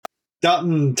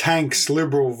Dutton tanks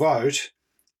Liberal vote,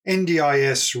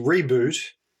 NDIS reboot,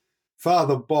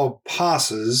 Father Bob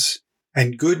passes,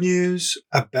 and good news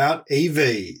about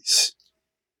EVs.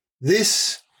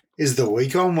 This is the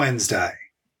Week on Wednesday.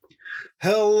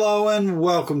 Hello and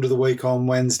welcome to the Week on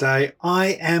Wednesday.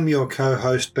 I am your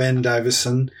co-host, Ben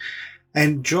Davison,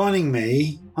 and joining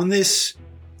me on this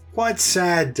quite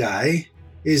sad day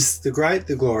is the great,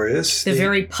 the glorious, the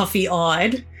very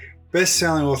puffy-eyed,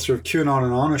 best-selling author of QAnon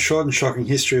and On, A Short and Shocking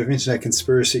History of Internet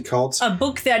Conspiracy Cults. a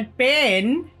book that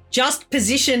Ben just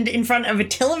positioned in front of a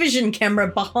television camera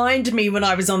behind me when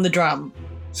I was on the drum.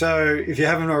 So if you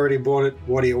haven't already bought it,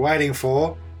 what are you waiting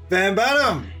for? Van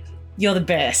Badham! You're the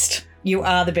best. You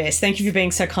are the best. Thank you for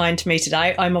being so kind to me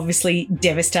today. I'm obviously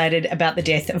devastated about the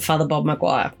death of Father Bob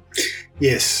Maguire.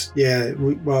 Yes, yeah.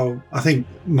 Well, I think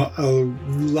a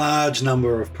large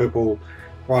number of people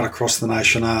right across the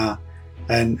nation are,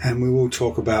 and we will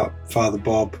talk about Father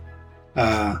Bob.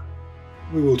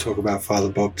 We will talk about Father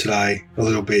Bob today a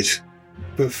little bit.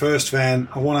 But first, Van,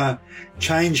 I want to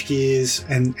change gears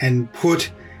and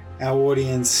put our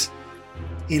audience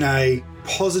in a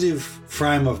positive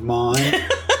frame of mind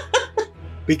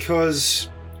because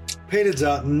Peter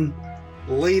Dutton,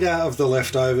 leader of the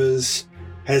leftovers,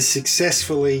 has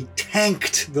successfully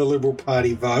tanked the Liberal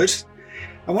Party vote.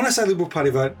 And when I say Liberal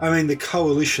Party vote, I mean the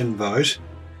coalition vote.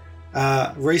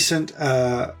 Recent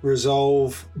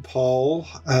Resolve poll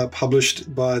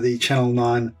published by the Channel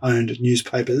 9 owned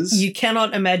newspapers. You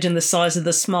cannot imagine the size of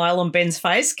the smile on Ben's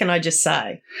face, can I just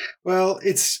say? Well,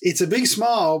 it's a big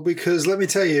smile because let me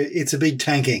tell you, it's a big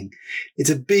tanking. It's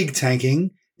a big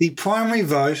tanking. The primary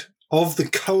vote of the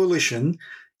coalition,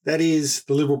 that is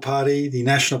the Liberal Party, the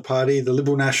National Party, the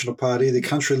Liberal National Party, the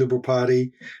Country Liberal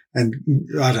Party, and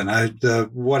I don't know, the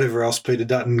whatever else Peter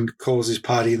Dutton calls his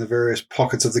party in the various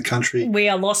pockets of the country. We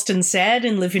are lost and sad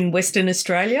and live in Western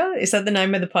Australia. Is that the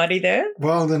name of the party there?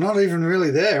 Well, they're not even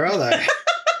really there, are they?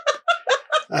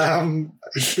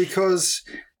 It's because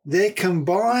their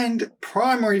combined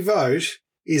primary vote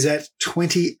is at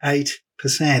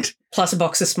 28%. Plus a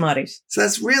box of Smarties. So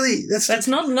that's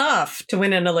not enough to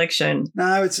win an election.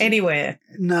 No, it's anywhere.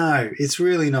 No, it's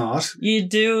really not. You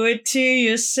do it to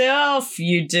yourself.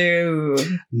 You do.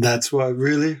 That's what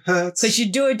really hurts. Because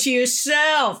you do it to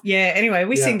yourself. Yeah. Anyway,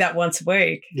 we sing that once a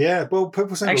week. Yeah. Well,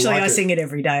 people seem Actually, to like I sing it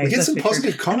every day. We get some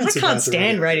positive comments. I can't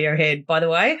stand Radiohead, by the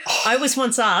way. I was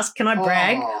once asked, can I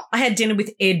brag? I had dinner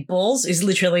with Ed Balls, who's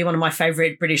literally one of my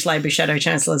favourite British Labor shadow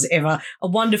chancellors ever, a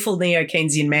wonderful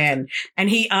neo-Keynesian man. And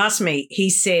he asked me, he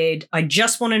said, I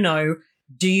just want to know,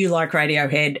 do you like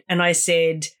Radiohead? And I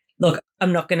said, look,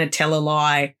 I'm not going to tell a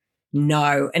lie.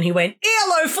 No. And he went,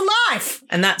 ELO for life.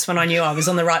 And that's when I knew I was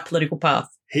on the right political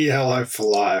path. ELO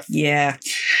for life. Yeah.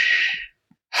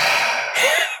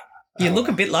 You look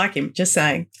a bit like him, just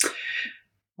saying.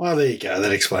 Well, there you go.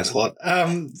 That explains a lot.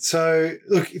 So,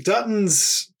 look,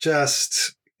 Dutton's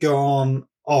just gone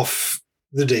off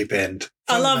the deep end.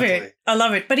 I love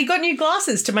it. But he got new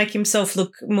glasses to make himself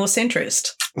look more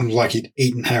centrist. Like he'd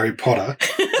eaten Harry Potter.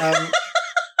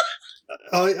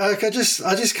 I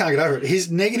just can't get over it.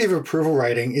 His negative approval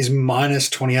rating is minus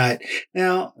 28.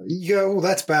 Now, you go, well,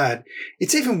 that's bad.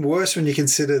 It's even worse when you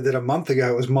consider that a month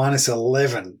ago it was minus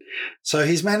 11. So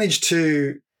he's managed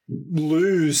to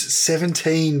lose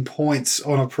 17 points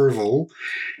on approval.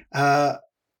 And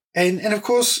of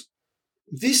course,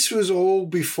 this was all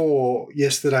before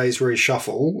yesterday's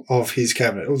reshuffle of his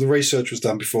cabinet. Or the research was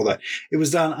done before that. It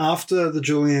was done after the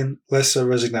Julian Lesser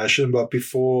resignation, but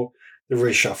before the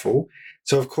reshuffle.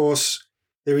 So, of course,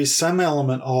 there is some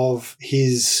element of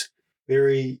his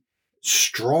very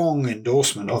strong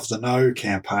endorsement of the No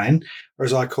campaign, or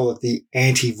as I call it, the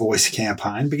anti-voice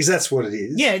campaign, because that's what it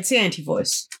is. Yeah, it's the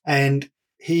anti-voice. And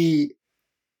he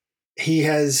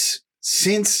has,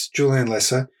 since Julian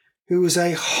Lesser, who was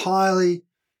a highly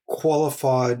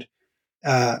qualified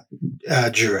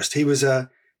jurist. He was a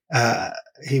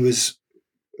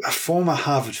former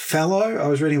Harvard Fellow. I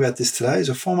was reading about this today. He's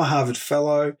a former Harvard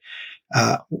Fellow,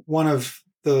 one of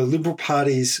the Liberal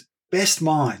Party's best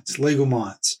minds, legal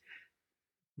minds.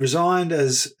 Resigned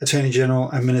as Attorney General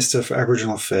and Minister for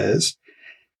Aboriginal Affairs.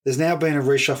 There's now been a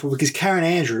reshuffle because Karen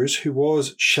Andrews, who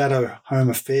was Shadow Home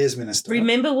Affairs Minister.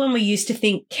 Remember when we used to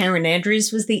think Karen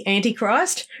Andrews was the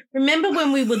Antichrist? Remember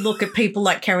when we would look at people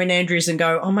like Karen Andrews and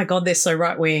go, oh, my God, they're so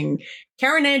right-wing.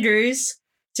 Karen Andrews,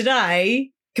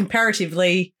 today,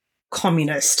 comparatively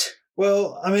communist.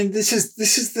 Well, I mean, this is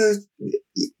the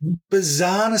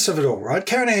bizarreness of it all, right?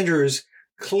 Karen Andrews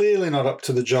clearly not up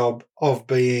to the job of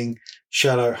being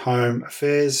Shadow Home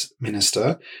Affairs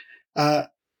Minister.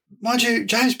 Mind you,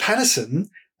 James Paterson,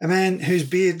 a man whose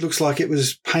beard looks like it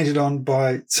was painted on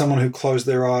by someone who closed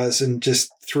their eyes and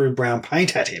just threw brown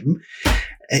paint at him,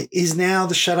 is now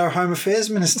the Shadow Home Affairs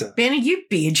Minister. Ben, are you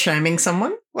beard shaming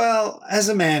someone? Well, as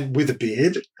a man with a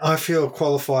beard, I feel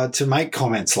qualified to make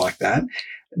comments like that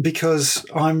because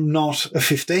I'm not a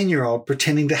 15-year-old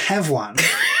pretending to have one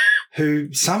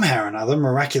who somehow or another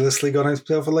miraculously got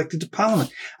himself elected to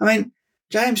Parliament. I mean,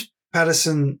 James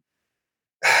Patterson,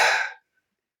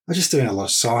 I'm just doing a lot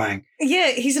of sighing.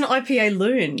 Yeah, he's an IPA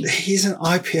loon. He's an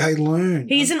IPA loon.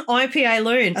 He's an IPA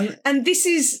loon. And this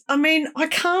is, I mean, I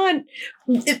can't,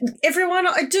 everyone,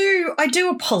 I do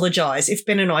apologise if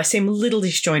Ben and I seem a little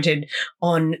disjointed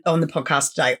on the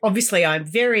podcast today. Obviously, I'm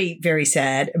very, very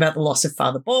sad about the loss of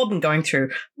Father Bob and going through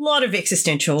a lot of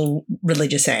existential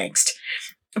religious angst.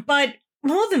 But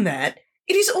more than that,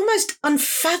 it is almost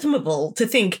unfathomable to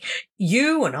think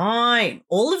you and I,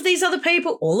 all of these other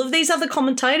people, all of these other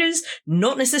commentators,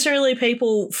 not necessarily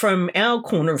people from our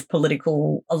corner of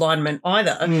political alignment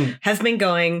either, have been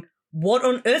going, what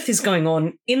on earth is going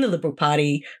on in the Liberal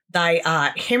Party? They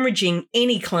are hemorrhaging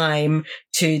any claim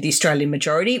to the Australian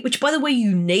majority, which, by the way,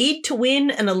 you need to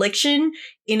win an election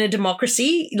in a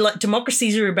democracy. Like,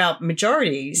 democracies are about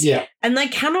majorities. Yeah. And they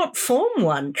cannot form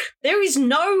one. There is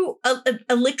no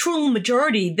electoral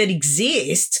majority that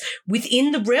exists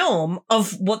within the realm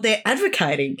of what they're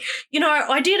advocating. You know,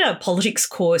 I did a politics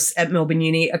course at Melbourne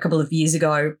Uni a couple of years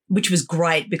ago, which was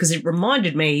great because it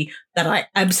reminded me that I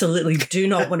absolutely do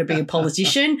not want to be a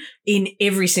politician in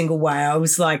every single way. I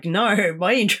was like, no,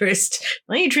 my interest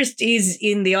is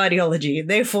in the ideology.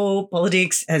 Therefore,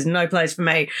 politics has no place for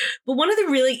me. But one of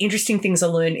the really interesting things I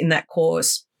learned in that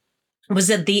course was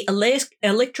that the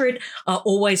electorate are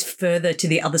always further to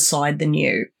the other side than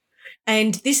you.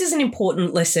 And this is an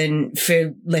important lesson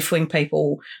for left-wing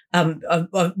people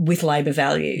with Labor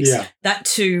values. Yeah. That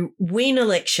to win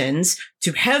elections,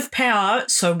 to have power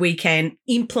so we can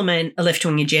implement a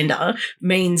left-wing agenda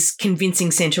means convincing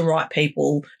centre-right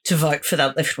people to vote for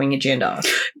that left-wing agenda.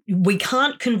 We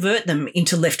can't convert them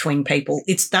into left-wing people.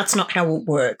 That's not how it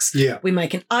works. Yeah. We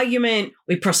make an argument,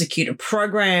 we prosecute a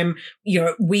program,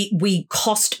 we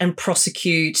cost and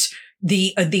prosecute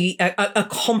a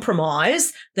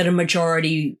compromise that a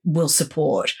majority will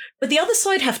support. But the other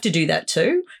side have to do that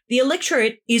too. The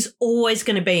electorate is always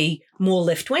going to be more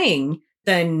left-wing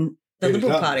than the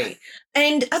Liberal Party.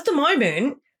 And at the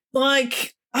moment,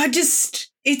 like,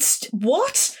 it's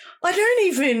what? I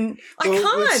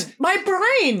can't.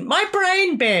 My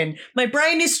brain, Ben. My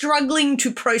brain is struggling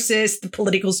to process the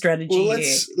political strategy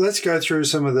here. Let's go through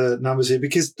some of the numbers here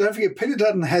because don't forget, Peter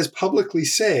Dutton has publicly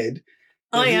said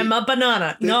I am a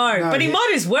banana. But he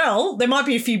might as well. There might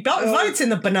be a few votes in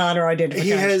the banana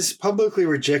identification. He has publicly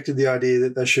rejected the idea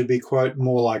that they should be, quote,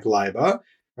 more like Labor,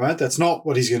 right? That's not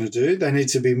what he's going to do. They need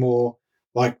to be more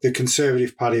like the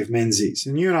Conservative Party of Menzies.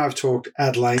 And you and I have talked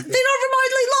at length. They're not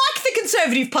remotely like the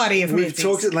Conservative Party of Menzies. We've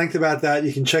talked at length about that.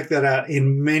 You can check that out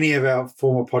in many of our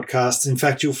former podcasts. In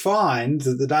fact, you'll find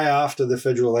that the day after the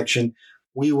federal election,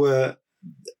 we were,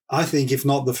 I think, if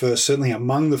not the first, certainly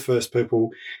among the first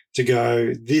people to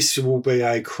go, this will be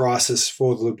a crisis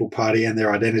for the Liberal Party and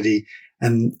their identity.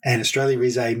 And Australia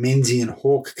is a Menzies and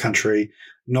Hawke country,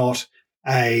 not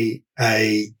a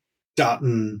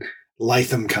Dutton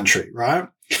Latham country, right?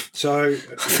 So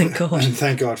thank God. And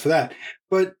thank God for that.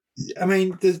 But I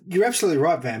mean, you're absolutely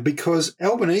right, Van, because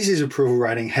Albanese's approval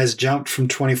rating has jumped from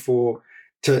 24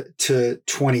 to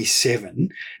 27.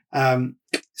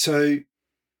 So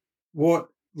what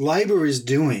Labor is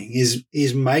doing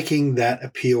is making that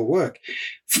appeal work.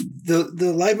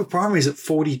 The Labor primary is at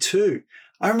 42.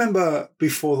 I remember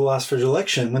before the last federal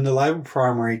election when the Labor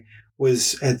primary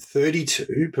was at 32,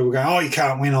 people were going, oh, you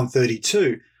can't win on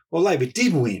 32. Well, Labor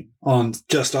did win on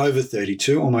just over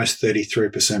 32, almost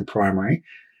 33% primary.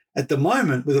 At the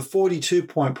moment, with a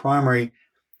 42-point primary,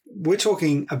 we're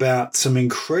talking about some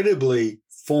incredibly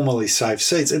formally safe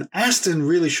seats. And Aston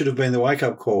really should have been the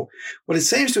wake-up call. What it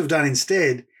seems to have done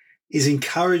instead is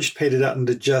encouraged Peter Dutton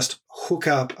to just hook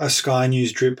up a Sky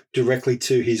News drip directly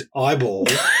to his eyeball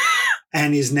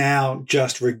and is now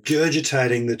just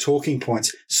regurgitating the talking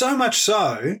points. So much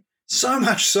so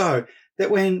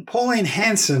that when Pauline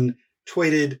Hanson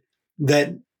tweeted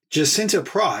that Jacinta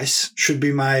Price should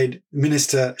be made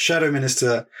shadow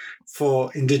minister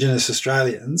for Indigenous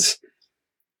Australians,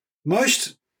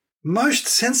 most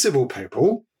sensible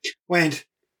people went,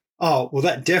 oh, well,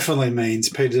 that definitely means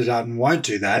Peter Dutton won't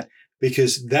do that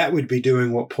because that would be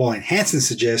doing what Pauline Hanson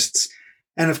suggests.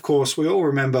 And, of course, we all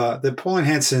remember that Pauline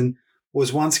Hanson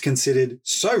was once considered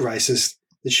so racist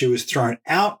that she was thrown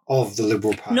out of the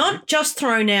Liberal Party. Not just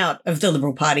thrown out of the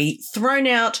Liberal Party, thrown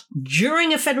out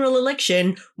during a federal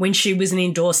election when she was an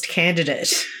endorsed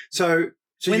candidate. So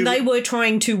when they were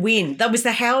trying to win. That was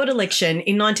the Howard election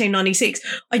in 1996.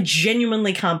 I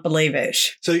genuinely can't believe it.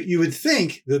 So you would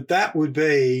think that would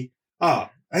be,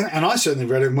 and I certainly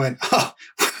read it and went, well,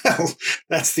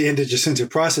 that's the end of Jacinta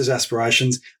Price's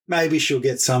aspirations. Maybe she'll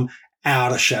get some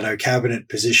outer shadow cabinet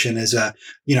position as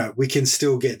we can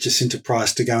still get Jacinta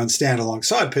Price to go and stand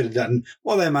alongside Peter Dutton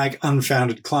while they make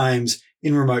unfounded claims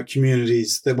in remote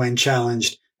communities that when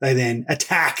challenged, they then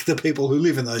attack the people who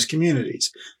live in those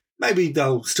communities. Maybe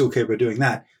they'll still keep her doing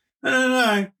that.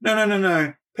 No.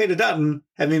 Peter Dutton,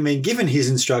 having been given his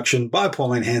instruction by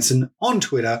Pauline Hanson on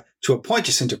Twitter to appoint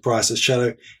Jacinta Price as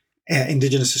Shadow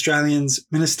Indigenous Australians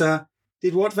Minister,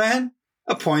 did what, Van?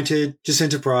 Appointed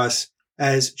Jacinta Price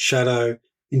as Shadow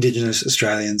Indigenous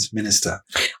Australians Minister.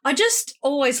 I just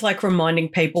always like reminding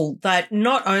people that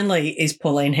not only is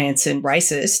Pauline Hanson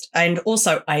racist and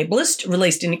also ableist,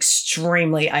 released an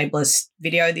extremely ableist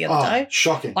video the other day.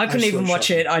 Shocking. I couldn't even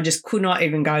watch it. I just could not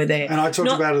even go there. And I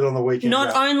talked about it on the weekend.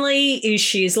 Not only is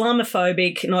she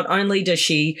Islamophobic, not only does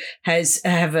she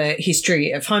have a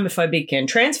history of homophobic and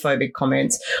transphobic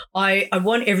comments, I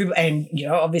want everybody,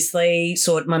 and obviously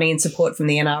sought money and support from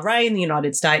the NRA in the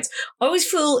United States. I always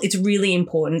feel it's really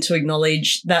important to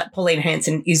acknowledge that Pauline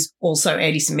Hanson is also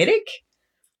anti-Semitic.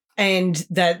 And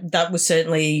that was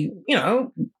certainly,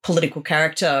 political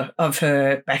character of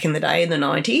her back in the day in the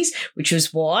 90s, which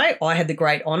was why I had the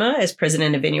great honour as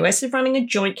president of NUS of running a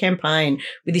joint campaign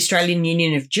with the Australian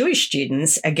Union of Jewish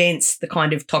Students against the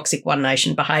kind of toxic One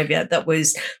Nation behaviour that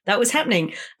was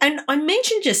happening. And I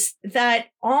mentioned just that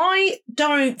I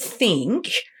don't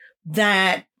think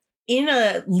that in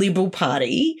a Liberal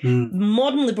Party,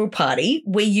 modern Liberal Party,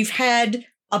 where you've had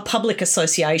a public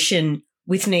association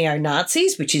with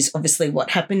neo-Nazis, which is obviously what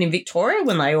happened in Victoria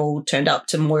when they all turned up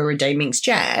to Moira Deeming's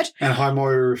chat. And hi,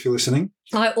 Moira, if you're listening.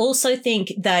 I also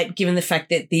think that given the fact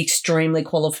that the extremely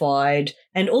qualified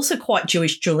and also quite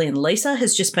Jewish Julian Leeser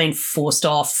has just been forced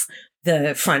off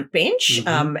the front bench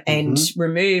and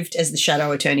removed as the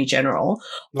Shadow Attorney General.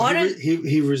 Well,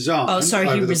 he resigned. Oh, sorry,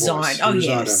 he resigned. Oh,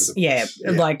 yes. Yeah.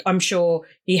 Like, I'm sure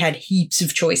he had heaps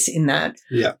of choice in that.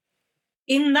 Yeah.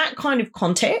 In that kind of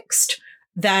context,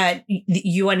 that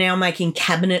you are now making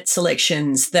cabinet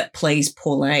selections that please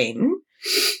Pauline,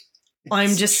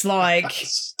 I'm just like,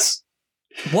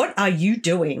 what are you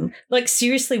doing? Like,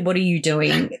 seriously, what are you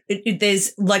doing?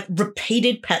 There's like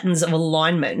repeated patterns of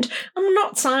alignment. I'm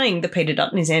not saying that Peter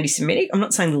Dutton is anti-Semitic. I'm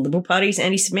not saying the Liberal Party is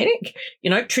anti-Semitic.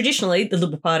 Traditionally, the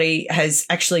Liberal Party has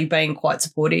actually been quite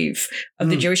supportive of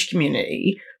the Jewish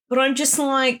community. But I'm just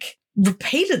like,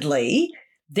 repeatedly,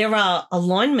 there are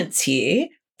alignments here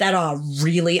that are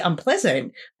really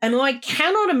unpleasant. And I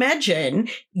cannot imagine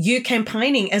you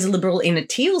campaigning as a Liberal in a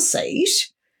Teal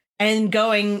seat and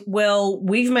going, well,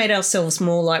 we've made ourselves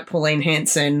more like Pauline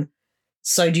Hanson,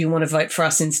 so do you want to vote for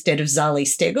us instead of Zali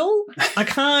Steggall?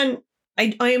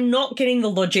 I am not getting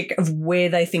the logic of where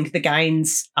they think the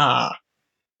gains are.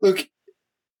 Look,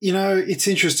 it's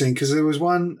interesting because there was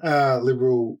one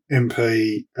Liberal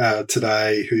MP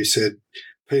today who said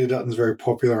Peter Dutton's very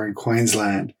popular in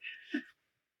Queensland.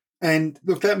 And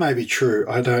look, that may be true.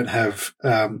 I don't have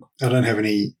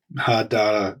any hard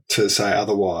data to say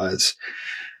otherwise.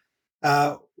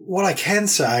 What I can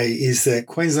say is that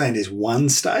Queensland is one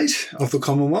state of the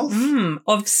Commonwealth.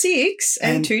 Of 6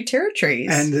 and 2 territories.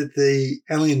 And that the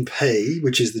LNP,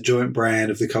 which is the joint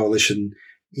brand of the coalition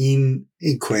in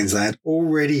Queensland,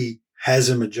 already has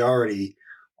a majority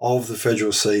of the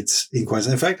federal seats in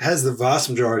Queensland. In fact, has the vast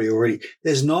majority already.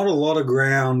 There's not a lot of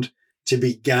ground to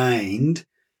be gained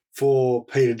for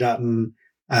Peter Dutton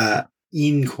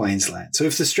in Queensland. So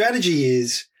if the strategy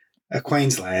is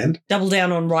Queensland, double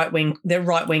down on the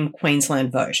right-wing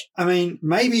Queensland vote. I mean,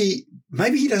 maybe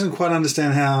he doesn't quite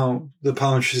understand how the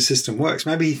parliamentary system works.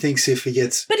 Maybe he thinks if he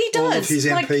gets all of his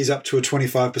MPs up to a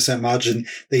 25% margin,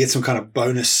 they get some kind of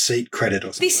bonus seat credit or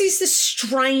something. This is the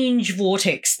strange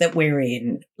vortex that we're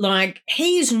in. Like,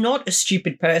 he is not a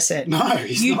stupid person. No,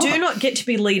 he's not. You not. do not get to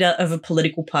be leader of a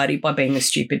political party by being a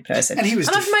stupid person. And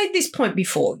I've made this point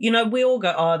before. We all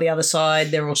go, oh, the other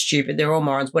side, they're all stupid, they're all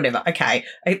morons, whatever. Okay,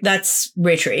 that's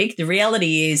rhetoric. The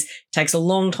reality is it takes a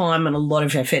long time and a lot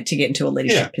of effort to get into a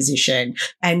leadership position,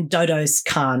 and dodos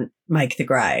can't make the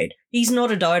grade. He's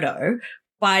not a dodo,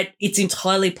 but it's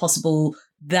entirely possible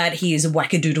that he is a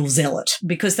wackadoodle zealot,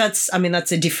 because that's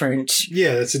a different...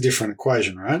 Yeah, that's a different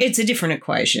equation, right? It's a different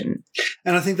equation.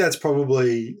 And I think that's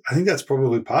probably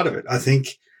part of it. I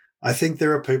think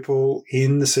there are people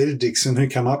in the seat of Dixon who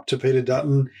come up to Peter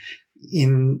Dutton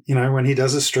when he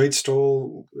does a street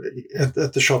stall at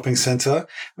the shopping centre.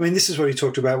 I mean, this is what he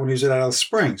talked about when he was at Alice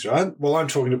Springs, right? Well, I'm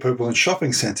talking to people in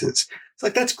shopping centres. It's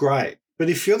like, that's great. But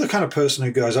if you're the kind of person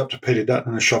who goes up to Peter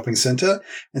Dutton in a shopping centre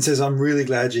and says, I'm really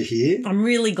glad you're here. I'm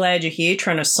really glad you're here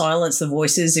trying to silence the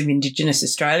voices of Indigenous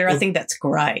Australia. I think that's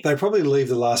great. They probably leave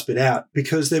the last bit out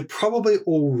because they're probably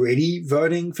already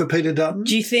voting for Peter Dutton.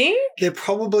 Do you think? They're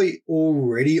probably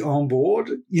already on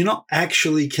board. You're not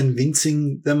actually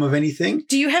convincing them of anything.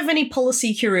 Do you have any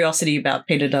policy curiosity about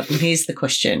Peter Dutton? Here's the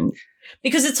question.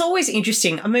 Because it's always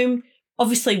interesting. I mean,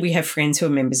 obviously, we have friends who are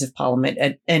members of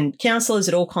parliament and councillors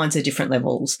at all kinds of different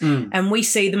levels. And we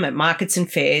see them at markets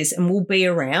and fairs, and we'll be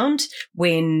around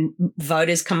when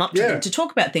voters come up to them to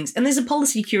talk about things. And there's a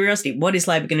policy curiosity. What is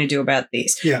Labor going to do about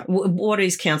this? Yeah. What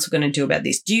is council going to do about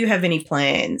this? Do you have any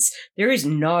plans? There is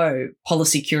no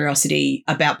policy curiosity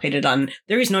about Peter Dutton.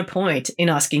 There is no point in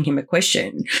asking him a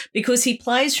question because he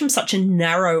plays from such a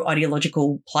narrow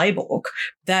ideological playbook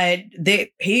that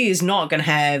he is not going to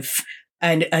have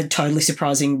and a totally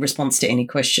surprising response to any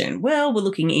question. Well, we're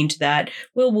looking into that.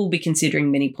 Well, we'll be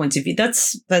considering many points of view.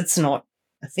 That's not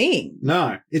a thing.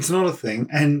 No, it's not a thing.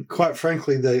 And quite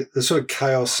frankly, the sort of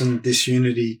chaos and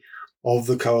disunity of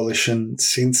the coalition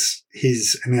since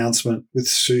his announcement with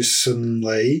Susan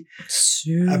Lee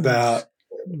about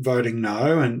voting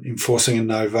no and enforcing a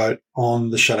no vote on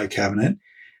the shadow cabinet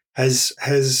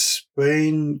has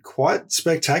been quite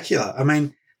spectacular. I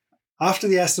mean, after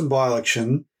the Aston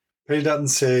by-election, Peter Dutton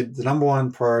said the number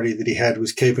one priority that he had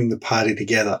was keeping the party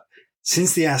together.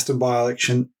 Since the Aston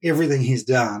by-election, everything he's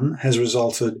done has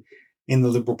resulted in the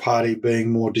Liberal Party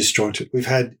being more disjointed. We've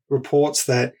had reports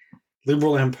that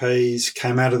Liberal MPs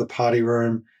came out of the party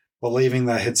room believing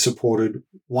they had supported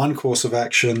one course of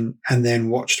action and then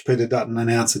watched Peter Dutton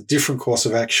announce a different course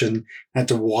of action, had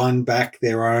to wind back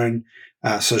their own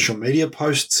social media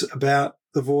posts about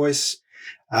the Voice.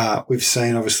 We've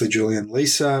seen, obviously, Julian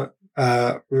Leeser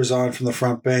resigned from the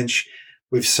front bench.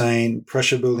 We've seen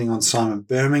pressure building on Simon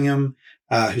Birmingham,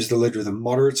 who's the leader of the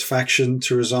Moderates faction,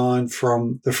 to resign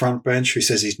from the front bench, who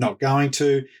says he's not going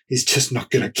to. He's just not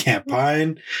going to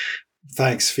campaign.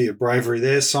 Thanks for your bravery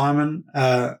there, Simon.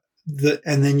 And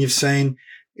then you've seen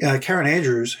Karen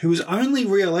Andrews, who was only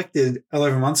re-elected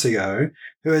 11 months ago,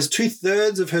 who has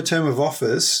 2/3 of her term of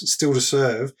office still to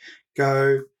serve,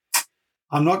 go,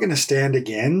 I'm not going to stand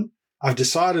again. I've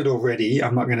decided already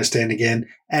I'm not going to stand again.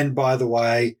 And by the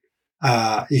way,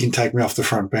 you can take me off the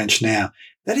front bench now.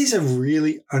 That is a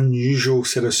really unusual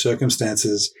set of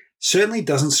circumstances. Certainly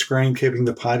doesn't scream keeping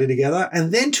the party together.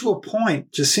 And then to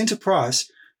appoint Jacinta Price,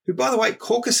 who, by the way,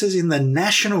 caucuses in the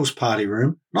Nationals party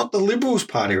room, not the Liberals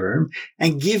party room,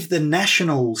 and give the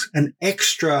Nationals an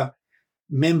extra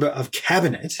member of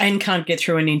cabinet. And can't get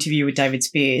through an interview with David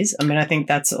Spears. I mean, I think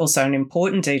that's also an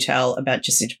important detail about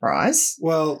Jacinta Price.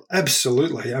 Well,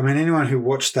 absolutely. I mean, anyone who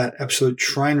watched that absolute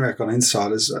train wreck on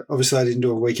Insiders, obviously I didn't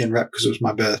do a weekend wrap because it was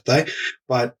my birthday,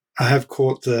 but I have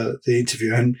caught the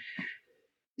interview. And,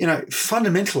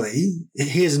 fundamentally,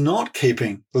 he is not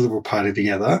keeping the Liberal Party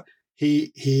together.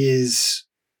 He is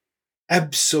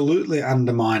absolutely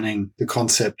undermining the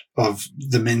concept of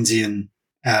the Menzian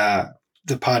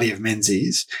the party of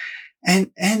Menzies, and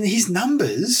his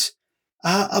numbers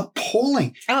are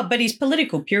appalling. Oh, but his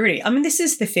political purity. I mean, this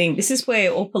is the thing. This is where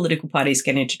all political parties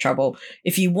get into trouble.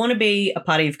 If you want to be a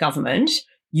party of government,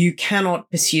 you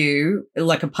cannot pursue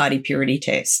like a party purity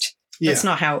test. That's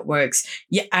not how it works.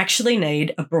 You actually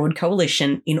need a broad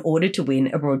coalition in order to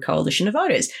win a broad coalition of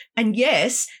voters. And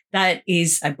yes, that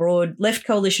is a broad left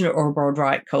coalition or a broad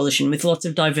right coalition with lots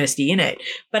of diversity in it.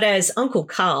 But as Uncle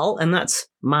Carl, and that's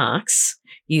Marx,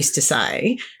 used to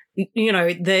say,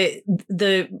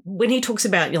 when he talks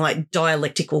about like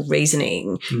dialectical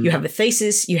reasoning, you have a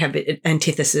thesis, you have an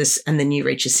antithesis, and then you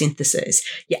reach a synthesis.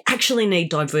 You actually need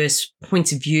diverse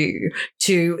points of view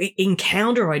to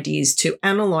encounter ideas, to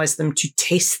analyze them, to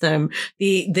test them.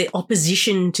 The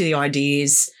opposition to the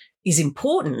ideas is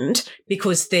important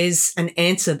because there's an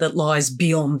answer that lies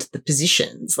beyond the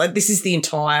positions. Like this is the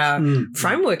entire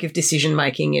framework of decision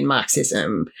making in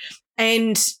Marxism.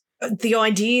 And the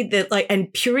idea that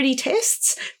and purity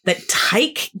tests that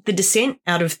take the dissent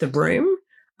out of the room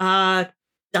are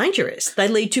dangerous. They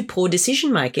lead to poor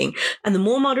decision making. And the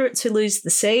more moderates who lose the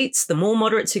seats, the more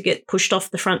moderates who get pushed off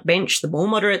the front bench, the more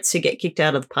moderates who get kicked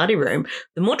out of the party room,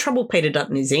 the more trouble Peter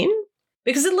Dutton is in.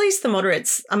 Because at least the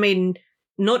moderates, I mean,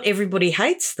 not everybody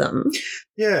hates them.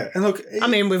 Yeah. And look, I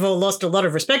mean, we've all lost a lot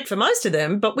of respect for most of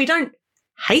them, but we don't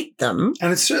hate them.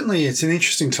 And it's an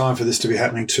interesting time for this to be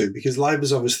happening too, because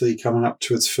Labor's obviously coming up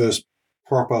to its first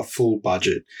proper full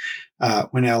budget.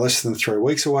 We're now less than 3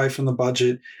 weeks away from the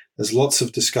budget. There's lots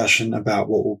of discussion about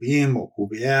what will be in, what will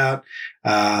be out,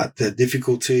 the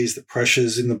difficulties, the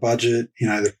pressures in the budget,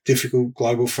 the difficult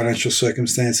global financial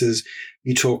circumstances.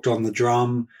 You talked on the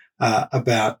drum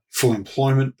about full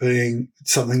employment being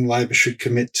something Labor should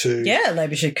commit to. Yeah,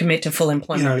 Labor should commit to full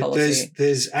employment policy.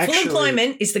 There's actually... Full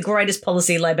employment is the greatest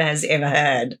policy Labor has ever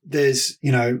had. There's,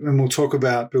 and we'll talk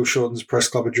about Bill Shorten's press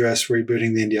club address,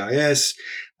 rebooting the NDIS.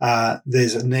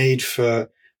 There's a need for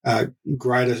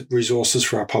greater resources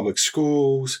for our public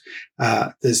schools.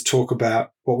 There's talk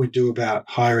about what we do about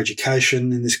higher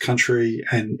education in this country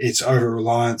and its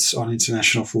over-reliance on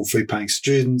international full fee-paying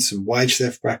students and wage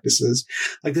theft practices.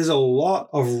 Like, there's a lot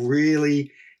of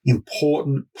really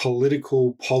important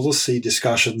political policy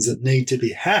discussions that need to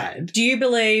be had. Do you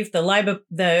believe the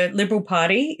Liberal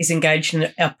Party is engaged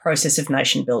in a process of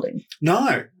nation building?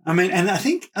 No. I mean, and I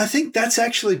think that's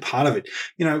actually part of it.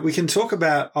 We can talk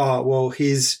about,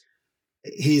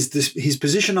 his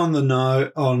position on the no,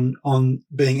 on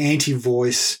being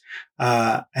anti-voice,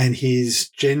 and his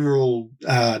general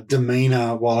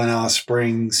demeanor while in Alice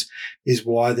Springs is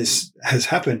why this has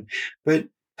happened. But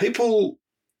people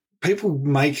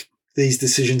make these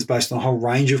decisions based on a whole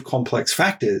range of complex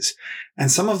factors,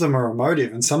 and some of them are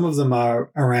emotive and some of them are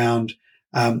around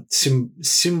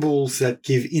symbols that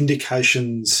give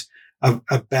indications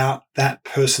about that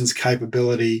person's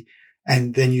capability,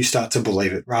 and then you start to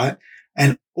believe it, right?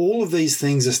 And all of these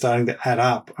things are starting to add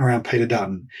up around Peter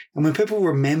Dutton. And when people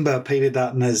remember Peter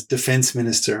Dutton as Defence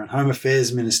Minister and Home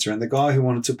Affairs Minister and the guy who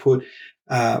wanted to put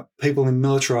people in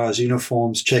militarised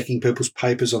uniforms checking people's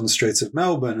papers on the streets of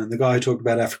Melbourne, and the guy who talked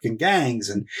about African gangs,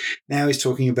 and now he's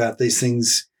talking about these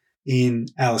things in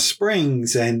Alice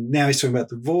Springs, and now he's talking about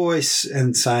The Voice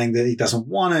and saying that he doesn't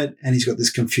want it, and he's got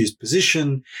this confused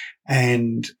position,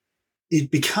 and it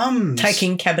becomes...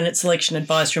 Taking cabinet selection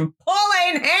advice from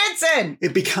Pauline Hanson!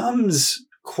 It becomes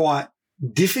quite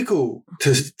difficult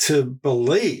to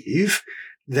believe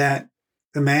that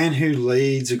the man who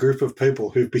leads a group of people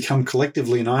who've become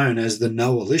collectively known as the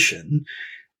Noalition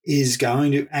is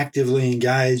going to actively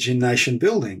engage in nation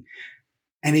building.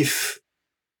 And if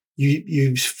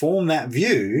you form that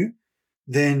view,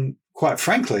 then quite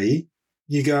frankly,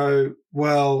 you go,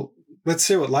 well, let's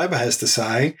see what Labor has to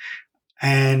say.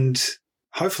 And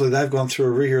hopefully they've gone through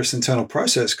a rigorous internal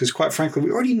process, because quite frankly,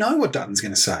 we already know what Dutton's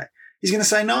going to say. He's going to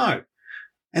say no.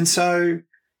 And so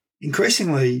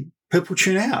increasingly people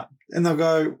tune out. And they'll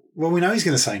go, well, we know he's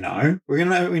going to say no. We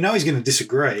know he's going to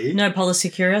disagree. No policy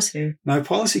curiosity. No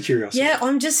policy curiosity. Yeah,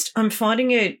 I'm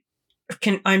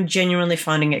genuinely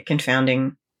finding it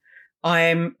confounding.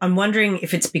 I'm wondering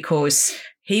if it's because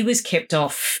he was kept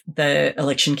off the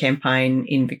election campaign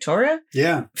in Victoria.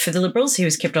 Yeah. For the Liberals, he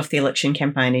was kept off the election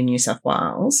campaign in New South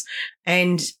Wales.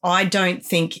 And I don't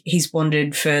think he's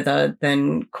wandered further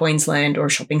than Queensland or a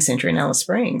shopping centre in Alice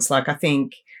Springs. Like, I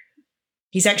think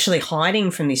he's actually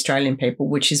hiding from the Australian people,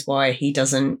 which is why he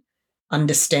doesn't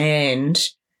understand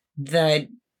that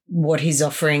what he's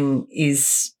offering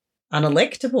is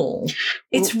unelectable.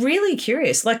 It's really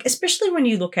curious, like, especially when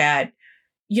you look at,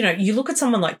 you look at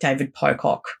someone like David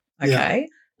Pocock, okay? Yeah.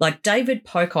 Like, David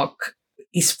Pocock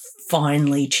is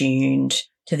finely tuned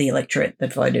to the electorate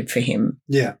that voted for him.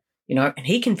 Yeah. And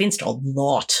he convinced a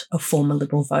lot of former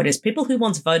Liberal voters, people who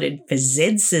once voted for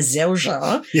Zed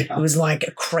Sezelja, who was like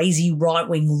a crazy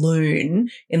right-wing loon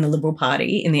in the Liberal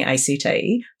Party in the ACT,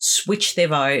 switched their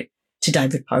vote to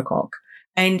David Pocock.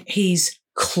 And he's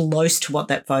close to what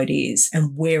that vote is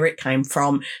and where it came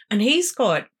from. And he's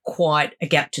got quite a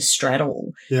gap to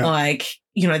straddle. Yeah. Like,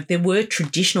 there were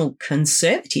traditional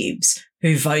Conservatives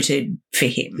who voted for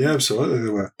him. Yeah, absolutely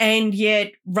there were. And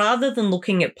yet, rather than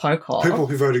looking at Pocock... People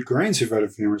who voted Greens who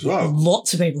voted for him as well.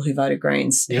 Lots of people who voted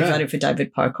Greens who voted for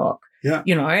David Pocock. Yeah.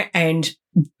 And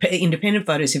independent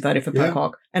voters who voted for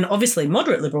Pocock. And obviously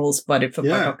moderate Liberals voted for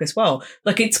Pocock as well.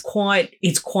 Like, it's quite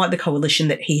the coalition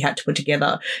that he had to put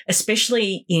together,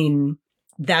 especially in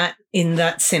that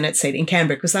Senate seat in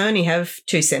Canberra, because they only have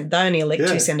two senators.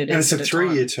 And it's a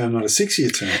 3-year term, not a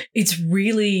 6-year term. It's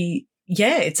really...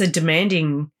 Yeah, it's a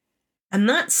demanding, and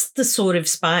that's the sort of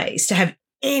space to have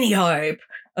any hope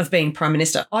of being Prime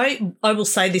Minister. I will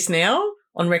say this now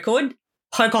on record,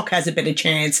 Pocock has a better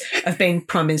chance of being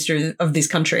Prime Minister of this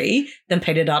country than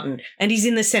Peter Dutton. And he's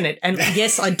in the Senate. And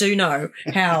yes, I do know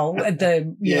how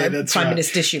the Prime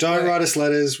Ministership Don't works. write us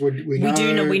letters. We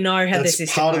know how this is.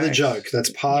 That's part of the joke.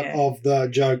 That's part of the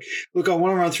joke. Look, I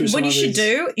want to run through some of these. What you should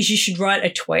do is you should write a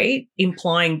tweet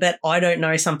implying that I don't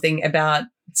know something about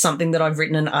something that I've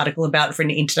written an article about for an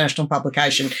international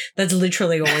publication. That's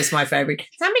literally always my favourite.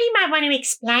 Somebody might want to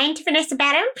explain to Vanessa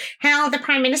Badham how the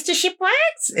Prime Ministership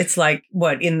works. It's like,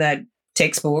 what, in the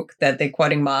textbook that they're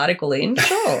quoting my article in,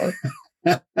 sure.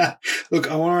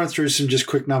 Look, I want to run through some just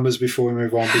quick numbers before we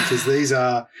move on, because these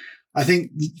are, I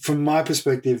think from my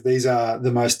perspective, these are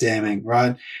the most damning,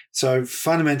 right? So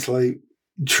fundamentally,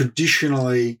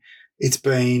 traditionally, it's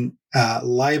been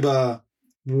Labor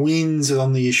wins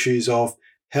on the issues of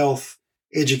health,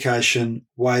 education,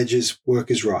 wages,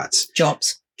 workers' rights.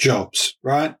 Jobs,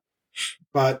 right?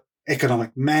 But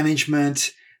economic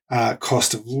management,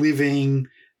 cost of living,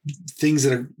 things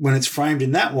that are, when it's framed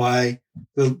in that way,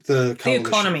 the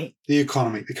economy,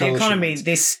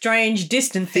 this strange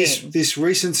distant thing. This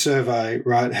recent survey,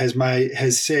 right,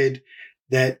 has said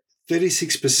that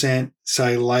 36%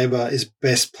 say Labor is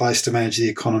best placed to manage the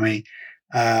economy.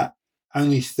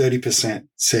 Only 30%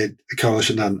 said the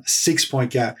coalition doesn't. A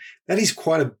 6-point gap. That is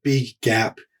quite a big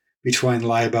gap between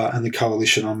Labor and the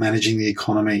coalition on managing the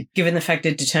economy. Given the fact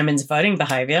it determines voting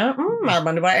behaviour, I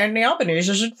wonder why Andy Albanese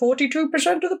is at 42%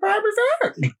 of the primary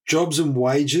vote. Jobs and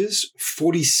wages,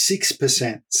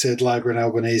 46% said Labor and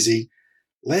Albanese.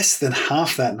 Less than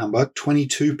half that number,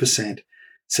 22%,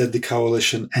 said the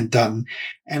coalition and Dutton.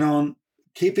 And on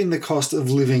keeping the cost of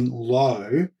living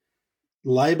low,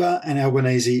 Labor and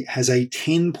Albanese has a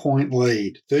 10-point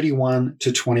lead, 31 to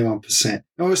 21%.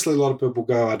 Obviously, a lot of people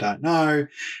go, I don't know.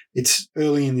 It's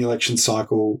early in the election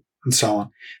cycle and so on.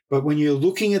 But when you're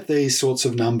looking at these sorts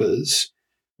of numbers,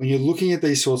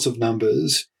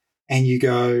 and you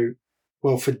go,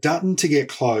 well, for Dutton to get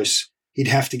close, he'd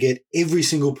have to get every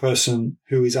single person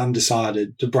who is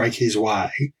undecided to break his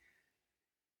way.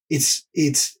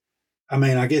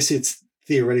 I guess it's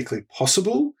theoretically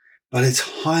possible, but it's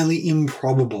highly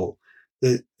improbable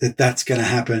that that's going to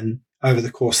happen over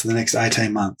the course of the next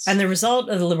 18 months. And the result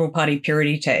of the Liberal Party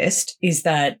purity test is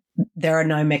that there are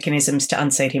no mechanisms to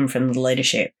unseat him from the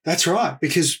leadership. That's right,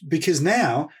 because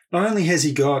now not only has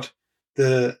he got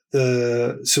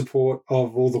the support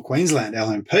of all the Queensland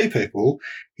LNP people,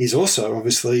 he's also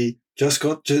obviously just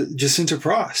got Jacinta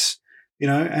Price,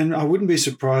 and I wouldn't be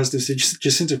surprised if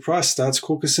Jacinta Price starts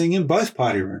caucusing in both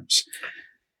party rooms.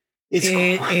 It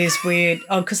is weird.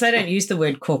 Oh, because they don't use the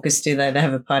word caucus, do they? They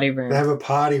have a party room. They have a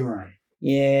party room.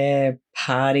 Yeah,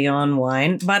 party on,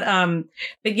 Wayne. But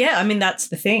yeah, that's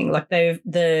the thing. Like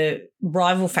the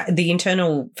rival, the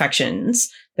internal factions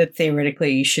that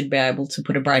theoretically should be able to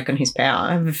put a brake on his power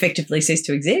have effectively ceased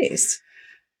to exist.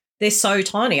 They're so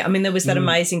tiny. There was that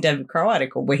amazing David Crow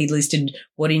article where he listed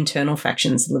what internal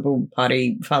factions the Liberal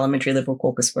Party Parliamentary Liberal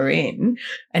Caucus were in,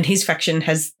 and his faction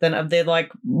they're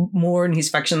like more in his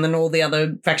faction than all the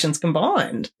other factions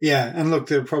combined. Yeah, and look,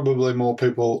 there are probably more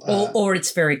people. Or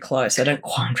it's very close. I don't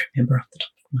quite remember off the top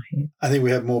of my head. I think we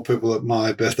have more people at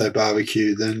my birthday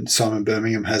barbecue than Simon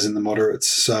Birmingham has in the moderates.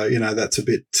 So, that's a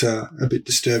bit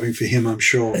disturbing for him, I'm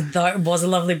sure. Though it was a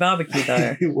lovely barbecue,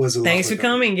 though. It was a lovely Thanks for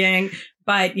coming, gang.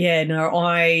 But yeah, no,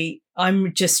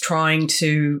 I'm just trying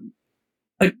to.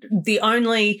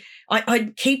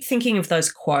 I keep thinking of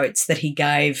those quotes that he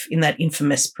gave in that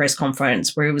infamous press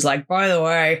conference where he was like, by the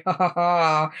way,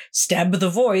 stab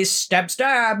the voice,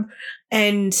 stab.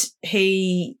 And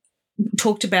he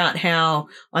talked about how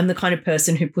I'm the kind of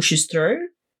person who pushes through.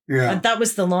 Yeah. And that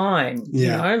was the line,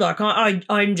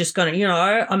 I'm just going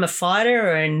to, I'm a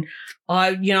fighter and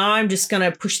I'm just going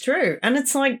to push through. And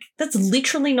it's like, that's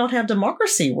literally not how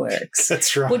democracy works.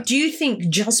 That's right. But do you think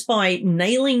just by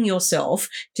nailing yourself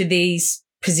to these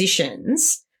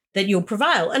positions that you'll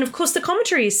prevail? And of course, the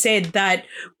commentary has said that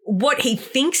what he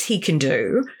thinks he can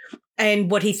do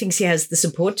and what he thinks he has the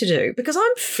support to do, because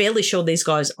I'm fairly sure these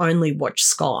guys only watch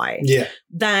Sky. Yeah.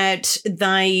 That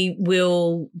they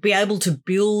will be able to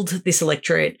build this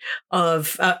electorate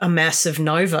of a mass of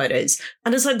no voters.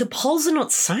 And it's like the polls are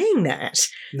not saying that.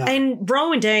 No. And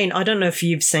Rowan Dean, I don't know if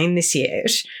you've seen this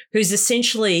yet, who's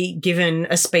essentially given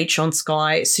a speech on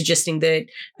Sky suggesting that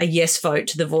a yes vote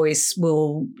to the voice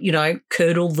will,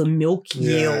 curdle the milk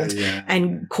yield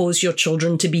and cause your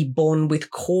children to be born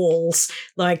with calls.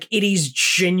 Like, it is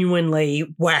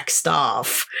genuinely whack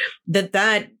stuff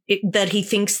that he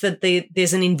thinks that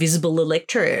there's an invisible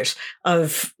electorate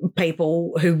of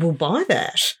people who will buy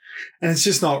that. And it's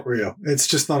just not real. It's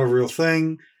just not a real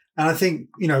thing. And I think,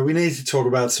 we need to talk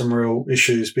about some real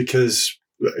issues because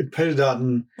Peter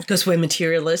Dutton. Because we're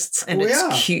materialists and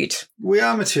it's cute. We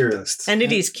are materialists. And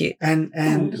it is cute. And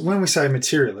when we say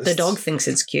materialists. The dog thinks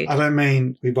it's cute. I don't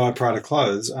mean we buy Prada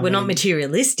clothes. We're not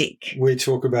materialistic. We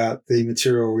talk about the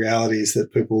material realities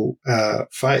that people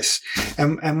face.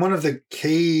 And one of the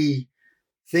key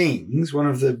things, one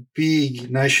of the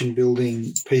big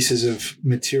nation-building pieces of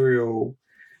material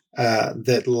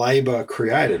that Labor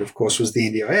created, of course, was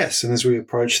the NDIS. And as we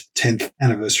approach the 10th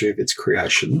anniversary of its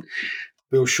creation,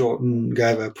 Bill Shorten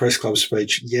gave a press club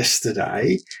speech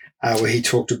yesterday where he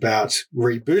talked about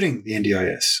rebooting the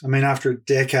NDIS. I mean, after a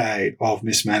decade of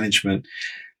mismanagement.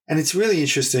 And it's really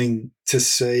interesting to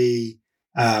see,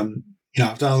 I've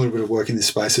done a little bit of work in this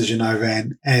space, as you know,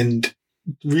 Van, and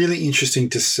really interesting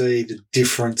to see the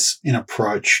difference in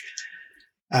approach.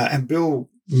 And Bill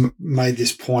made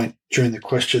this point during the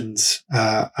questions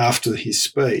after his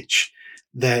speech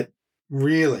that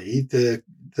really the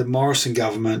Morrison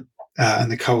government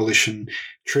and the coalition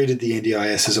treated the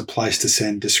NDIS as a place to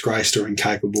send disgraced or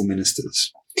incapable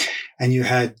ministers. And you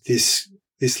had this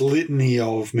litany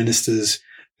of ministers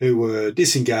who were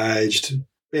disengaged,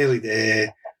 barely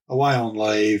there, away on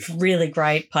leave. Really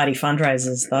great party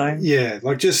fundraisers, though. Yeah,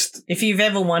 like just... If you've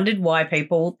ever wondered why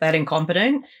people that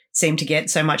incompetent seem to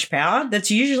get so much power, that's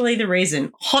usually the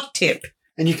reason. Hot tip.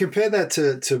 And you compare that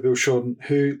to Bill Shorten,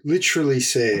 who literally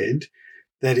said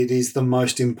that it is the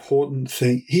most important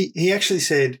thing. He actually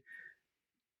said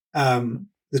the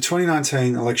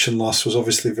 2019 election loss was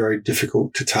obviously very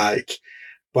difficult to take,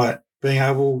 but being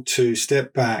able to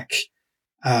step back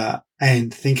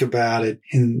and think about it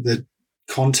in the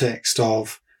context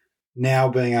of now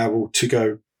being able to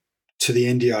go to the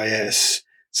NDIS,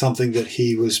 something that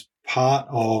he was part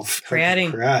of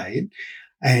create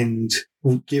and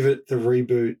give it the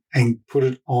reboot and put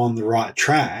it on the right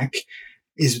track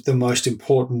is the most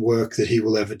important work that he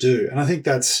will ever do. And I think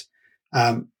that's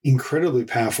incredibly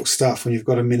powerful stuff when you've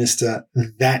got a minister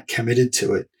that committed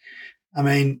to it. I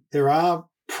mean, there are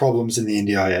problems in the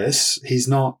NDIS. He's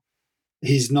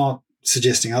not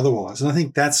suggesting otherwise. And I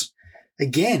think that's,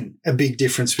 again, a big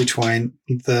difference between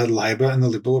the Labor and the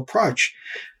Liberal approach.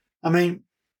 I mean,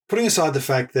 putting aside the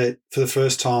fact that for the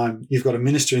first time you've got a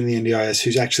minister in the NDIS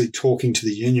who's actually talking to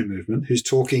the union movement, who's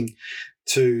talking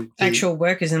to the actual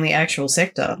workers in the actual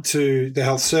sector, to the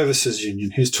Health Services Union,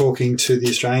 who's talking to the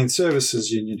Australian Services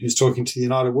Union, who's talking to the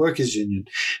United Workers Union,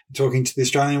 talking to the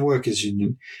Australian Workers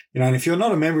Union. And if you're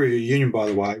not a member of your union, by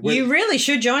the way, you really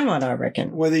should join one, I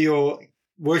reckon. Whether you're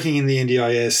working in the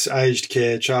NDIS, aged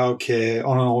care, childcare,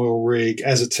 on an oil rig,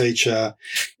 as a teacher,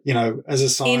 as a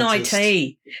scientist. In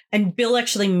IT. And Bill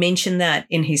actually mentioned that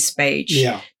in his speech.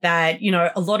 Yeah. That,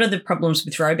 a lot of the problems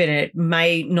with Robonet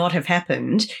may not have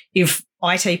happened if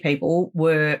IT people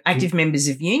were active members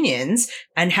of unions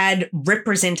and had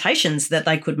representations that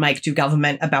they could make to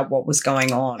government about what was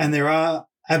going on. And there are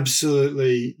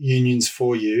absolutely unions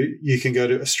for you. You can go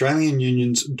to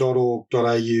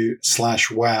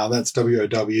australianunions.org.au/wow. That's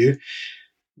WOW.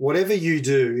 Whatever you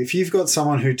do, if you've got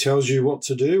someone who tells you what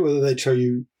to do, whether they tell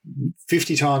you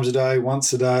 50 times a day,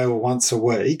 or once a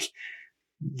week,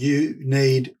 you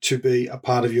need to be a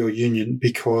part of your union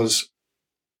because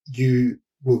you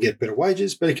will get better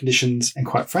wages, better conditions, and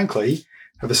quite frankly,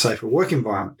 have a safer work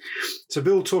environment. So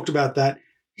Bill talked about that.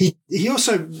 He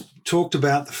also talked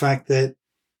about the fact that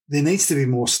there needs to be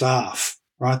more staff,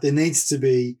 right? There needs to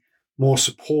be more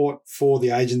support for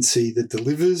the agency that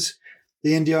delivers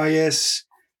the NDIS.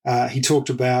 He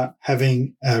talked about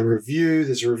having a review.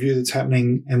 There's a review that's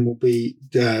happening and will be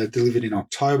delivered in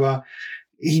October.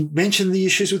 He mentioned the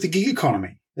issues with the gig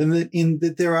economy and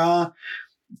that there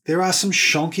are some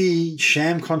shonky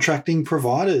sham contracting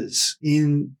providers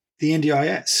in the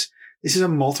NDIS. This is a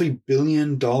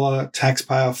multi-billion-dollar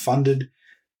taxpayer-funded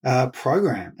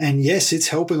program. And yes, it's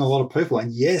helping a lot of people.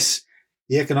 And yes,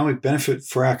 the economic benefit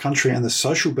for our country and the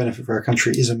social benefit for our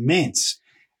country is immense.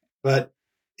 But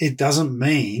it doesn't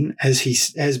mean,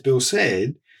 as Bill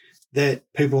said, that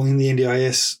people in the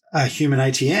NDIS are human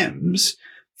ATMs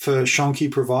for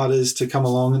shonky providers to come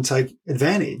along and take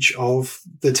advantage of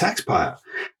the taxpayer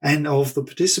and of the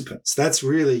participants. That's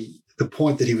really the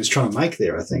point that he was trying to make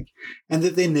there, I think, and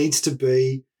that there needs to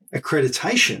be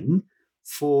accreditation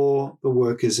for the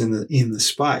workers in the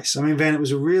space. I mean, Van, it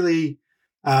was a really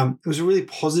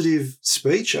positive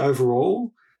speech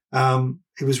overall.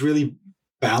 It was really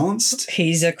balanced.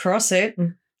 He's across it.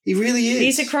 He really is.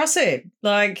 He's across it.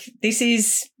 Like this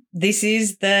is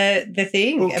the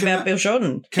thing about Bill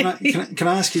Shorten. Can I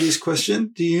ask you this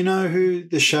question? Do you know who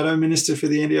the shadow minister for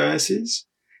the NDIS is?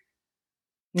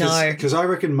 No. Because I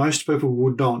reckon most people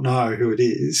would not know who it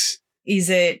is. Is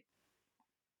it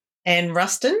Anne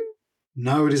Ruston?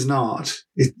 No, it is not.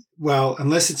 Well,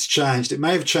 unless it's changed. It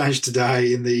may have changed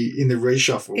today in the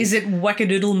reshuffle. Is it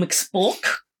Wackadoodle McSpork?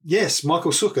 Yes,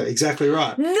 Michael Sooker, exactly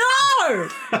right. No!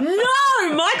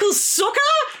 Michael Sooker?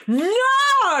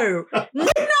 No!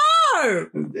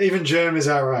 Even Germ is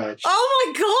our age. Oh,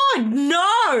 my God,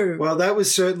 no! Well, that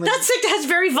was certainly... That sector has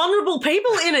very vulnerable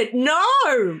people in it.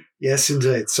 No! Yes,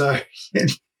 indeed. So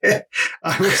I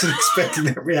wasn't expecting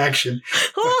that reaction.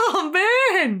 Oh,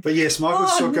 again. But yes, Michael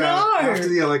Sukkar, after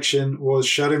the election, was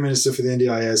shadow minister for the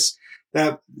NDIS.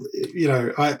 That,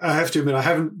 I have to admit, I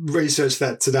haven't researched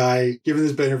that today, given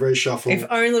there's been a reshuffle. If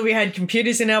only we had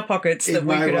computers in our pockets that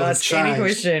we could ask any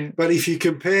question. But if you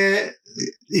compare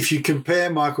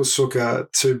Michael Sukkar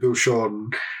to Bill Shorten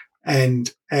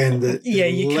and the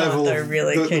level,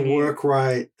 the work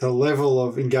rate, the level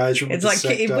of engagement, it's like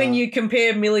when you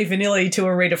compare Milli Vanilli to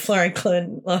Aretha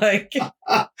Franklin, like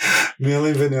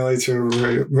Milli Vanilli to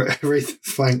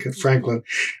Aretha Franklin.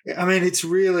 I mean, it's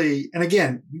really, and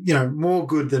again, more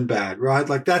good than bad, right?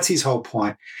 Like that's his whole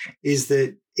point, is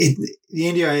that the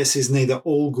NDIS is neither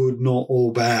all good nor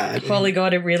all bad. Holy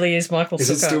God, it really is Michael Sukkar. Is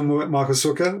it still Michael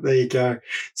Sukkar? There you go.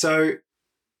 So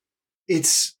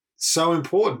it's so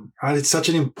important, right? It's such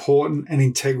an important and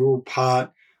integral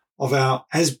part of our,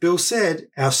 as Bill said,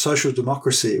 our social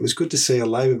democracy. It was good to see a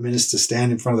Labor minister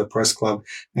stand in front of the press club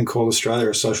and call Australia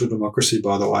a social democracy,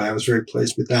 by the way. I was very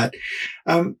pleased with that.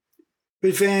 But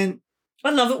Van,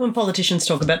 I love it when politicians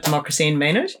talk about democracy and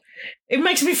mean it. It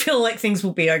makes me feel like things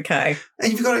will be okay.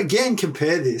 And you've got to, again,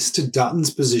 compare this to Dutton's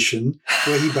position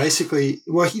where he he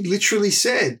literally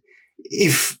said,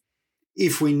 if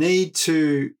we need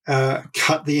to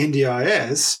cut the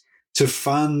NDIS to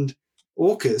fund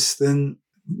AUKUS, then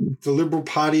the Liberal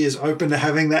Party is open to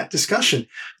having that discussion.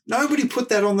 Nobody put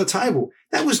that on the table.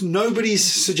 That was nobody's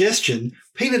suggestion.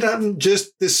 Peter Dutton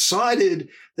just decided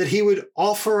that he would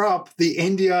offer up the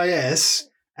NDIS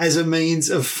as a means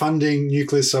of funding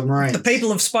nuclear submarines. The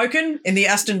people have spoken in the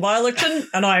Aston by-election,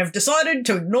 and I have decided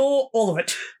to ignore all of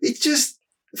it. It's just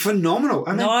phenomenal. I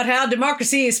mean, not how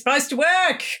democracy is supposed to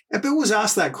work. And Bill was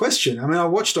asked that question. I mean, I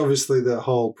watched, obviously, the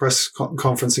whole press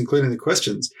conference, including the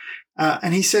questions,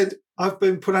 and he said, I've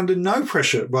been put under no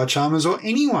pressure by Chalmers or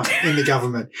anyone in the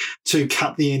government to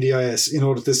cut the NDIS in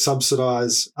order to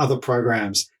subsidise other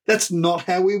programs. That's not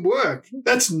how we work.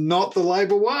 That's not the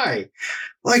Labor way.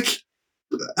 Like,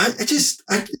 who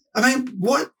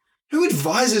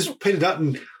advises Peter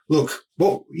Dutton, look,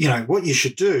 what you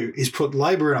should do is put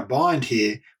Labor in a bind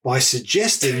here by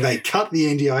suggesting they cut the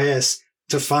NDIS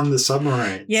to fund the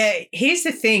submarines. Yeah, here's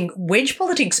the thing. Wedge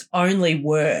politics only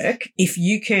work if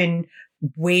you can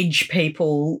wedge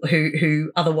people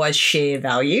who otherwise share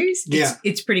values.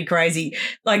 It's pretty crazy.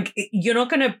 Like, you're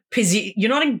not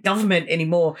in government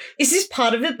anymore. Is this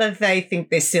part of it that they think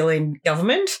they're still in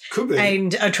government? Could be.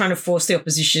 And are trying to force the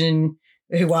opposition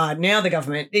who are now the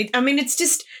government? It's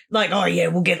just like, oh, yeah,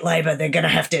 we'll get Labor. They're going to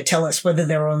have to tell us whether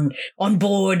they're on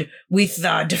board with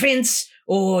defence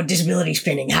or disability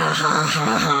spending. Ha, ha,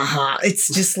 ha, ha, ha.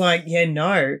 It's just like, yeah,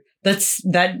 no.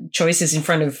 That choice is in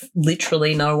front of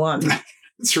literally no one.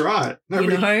 That's right.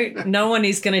 No one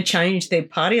is going to change their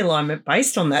party alignment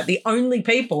based on that. The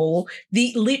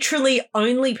literally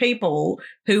only people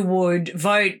who would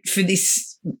vote for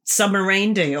this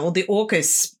submarine deal, the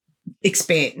AUKUS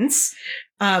expense,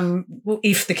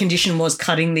 if the condition was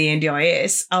cutting the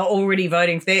NDIS, are already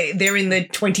voting. They're in the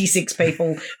 26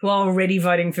 people who are already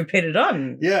voting for Peter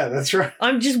Dutton. Yeah, that's right.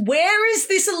 I'm just, where is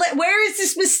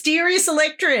this mysterious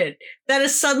electorate that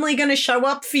is suddenly going to show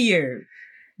up for you?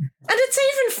 And it's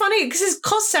even funny because there's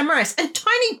Cos Samaras and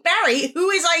Tony Barry, who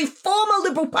is a former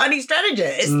Liberal Party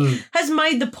strategist, has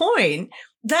made the point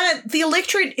that the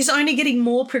electorate is only getting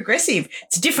more progressive.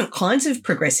 It's different kinds of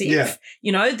progressive. Yeah.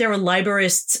 There are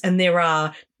Laborists and there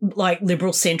are like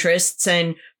liberal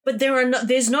centrists, but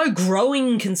there's no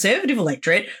growing conservative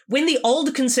electorate. When the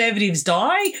old conservatives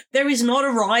die, there is not a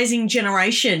rising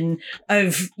generation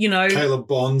of, Caleb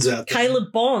Bonds out there.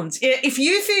 Caleb Bonds. If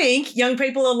you think young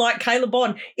people are like Caleb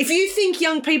Bond, if you think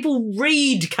young people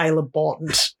read Caleb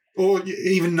Bond. Or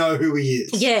even know who he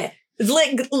is. Yeah.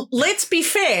 Let's be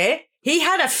fair. He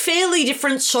had a fairly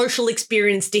different social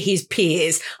experience to his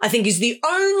peers, I think, is the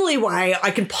only way I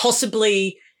can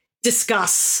possibly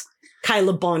discuss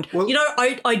Caleb Bond. Well,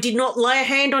 I did not lay a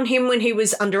hand on him when he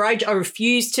was underage. I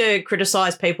refuse to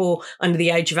criticise people under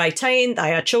the age of 18.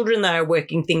 They are children. They are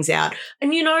working things out.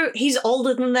 And, he's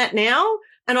older than that now,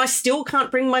 and I still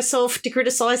can't bring myself to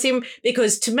criticise him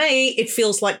because, to me, it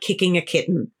feels like kicking a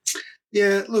kitten.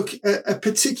 Yeah, look, a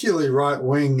particularly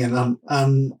right-wing and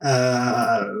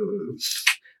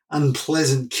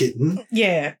unpleasant kitten.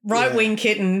 Yeah, right-wing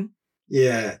kitten.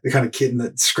 Yeah, the kind of kitten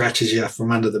that scratches you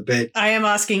from under the bed. I am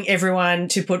asking everyone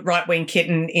to put right-wing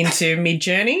kitten into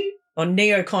Midjourney or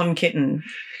neocon kitten.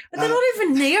 But they're not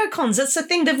even neocons. That's the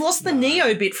thing. They've lost the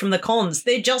neo bit from the cons.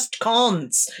 They're just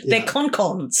cons. Yeah. They're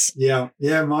con-cons. Yeah.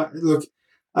 Look,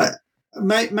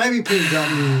 maybe Peter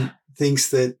Dutton thinks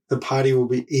that the party will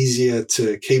be easier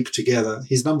to keep together.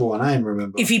 His number one aim,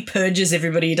 remember. If he purges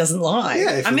everybody he doesn't like.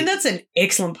 Yeah, that's an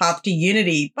excellent path to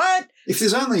unity. But if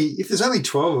there's only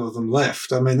 12 of them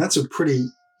left, I mean, that's a pretty.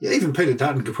 Yeah, even Peter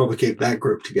Dutton could probably keep that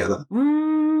group together.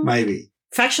 Maybe.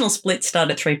 Factional splits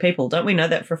start at 3 people. Don't we know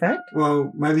that for a fact?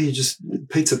 Well, maybe you just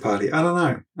pizza party. I don't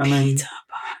know. I mean, Pizza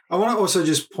party. I want to also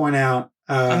just point out.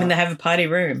 They have a party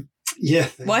room. Yeah.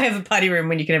 Why have a party room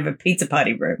when you can have a pizza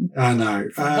party room? I know.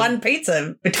 One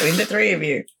pizza between the 3 of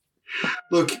you.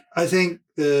 Look, I think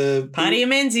Party of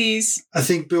Menzies. I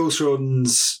think Bill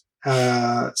Shorten's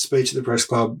speech at the press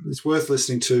club is worth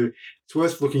listening to. It's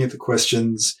worth looking at the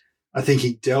questions. I think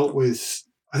he's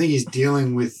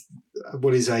dealing with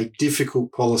what is a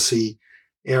difficult policy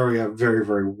area very,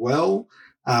 very well.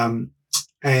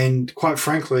 And quite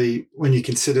frankly, when you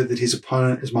consider that his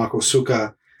opponent is Michael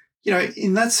Sukkar, you know,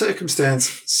 in that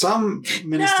circumstance, some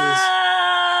ministers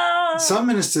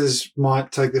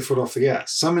might take their foot off the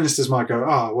gas. Some ministers might go,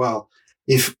 oh, well,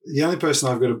 if the only person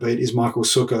I've got to beat is Michael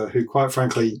Sukkar, who quite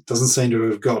frankly doesn't seem to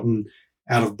have gotten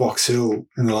out of Box Hill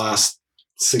in the last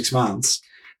 6 months,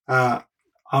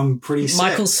 I'm pretty sad.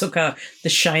 Michael Sukkar, the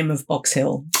shame of Box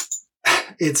Hill.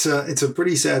 It's a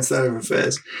pretty sad state of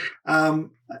affairs.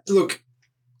 Look,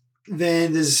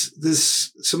 then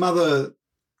there's some other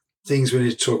things we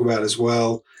need to talk about as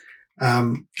well.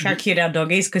 How cute our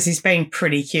dog is, because he's being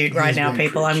pretty cute right now,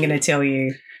 people. I'm going to tell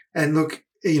you. And look,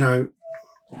 you know,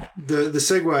 the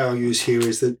segue I'll use here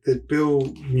is that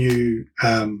Bill knew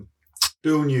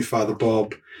Father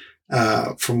Bob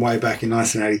from way back in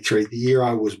 1983. The year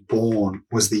I was born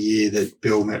was the year that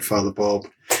Bill met Father Bob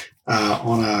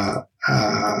on a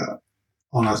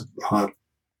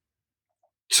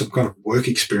some kind of work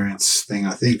experience thing,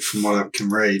 I think, from what I can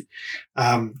read.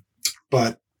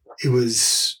 But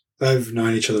they've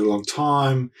known each other a long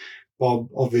time. Bob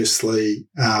obviously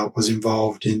was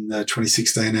involved in the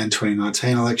 2016 and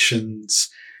 2019 elections,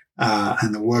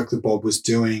 and the work that Bob was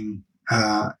doing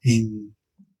in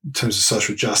terms of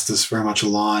social justice very much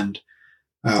aligned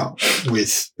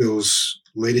with Bill's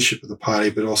leadership of the party,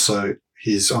 but also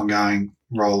his ongoing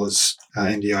role as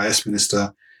NDIS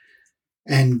minister.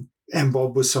 And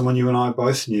Bob was someone you and I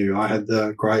both knew. I had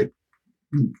the great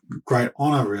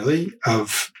honour, really,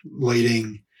 of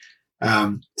leading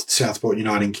Southport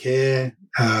Uniting Care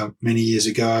many years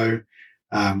ago,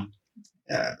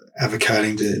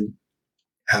 advocating to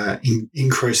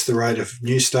increase the rate of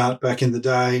New Start back in the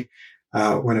day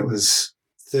when it was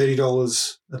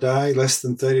 $30 a day, less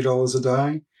than $30 a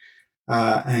day,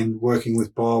 and working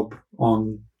with Bob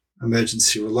on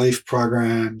emergency relief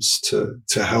programs to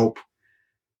help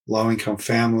low-income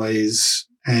families.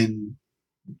 And,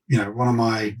 you know,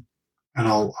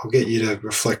 I'll get you to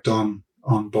reflect on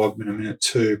Bob in a minute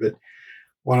too, but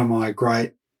one of my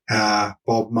great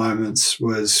Bob moments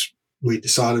was we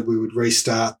decided we would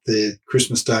restart the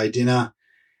Christmas Day dinner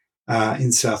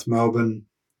in South Melbourne,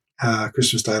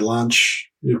 Christmas Day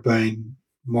lunch. It had been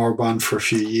moribund for a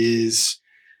few years.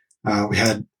 We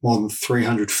had more than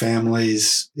 300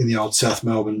 families in the old South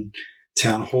Melbourne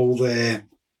town hall there.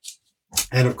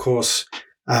 And, of course,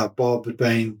 Bob had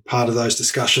been part of those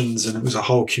discussions, and it was a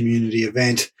whole community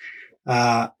event.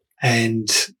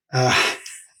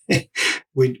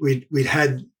 We'd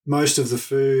had most of the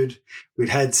food. We'd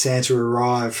had Santa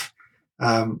arrive,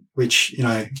 which, you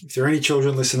know, if there are any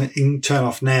children listening, turn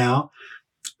off now.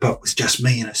 But it was just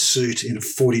me in a suit in a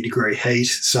 40-degree heat.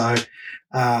 So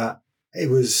it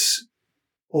was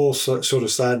all sort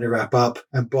of starting to wrap up.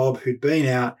 And Bob, who'd been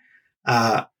out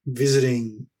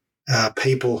visiting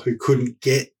people who couldn't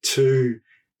get to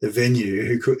the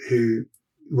venue, who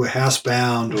were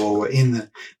housebound or were in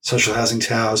the social housing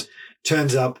towers,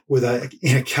 turns up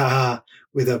in a car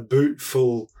with a boot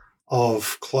full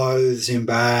of clothes in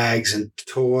bags and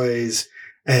toys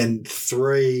and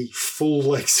 3 full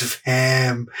legs of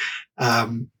ham,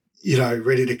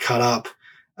 ready to cut up,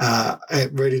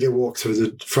 ready to walk through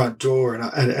the front door. And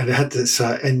I had to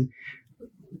say, and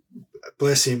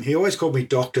bless him, he always called me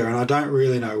doctor, and I don't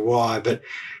really know why, but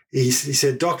he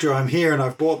said, "Doctor, I'm here and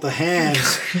I've bought the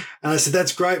hams." And I said,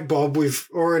 "That's great, Bob. We've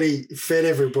already fed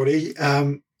everybody.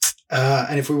 And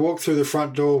if we walk through the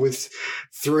front door with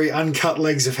 3 uncut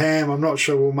legs of ham, I'm not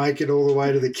sure we'll make it all the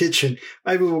way to the kitchen.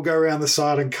 Maybe we'll go around the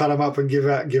side and cut them up and give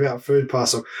out food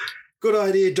parcel." "Good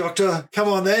idea, doctor. Come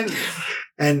on then."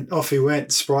 And off he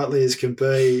went, sprightly as can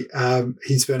be.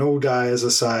 He'd spent all day, as I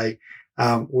say,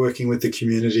 working with the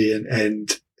community.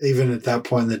 And even at that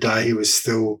point in the day, he was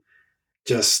still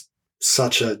just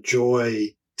such a joy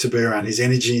to be around. His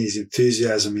energy, his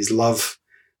enthusiasm, his love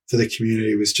for the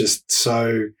community was just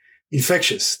so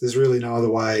infectious. There's really no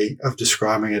other way of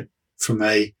describing it for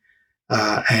me.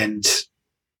 And,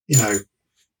 you know,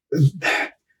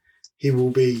 he will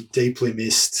be deeply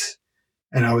missed.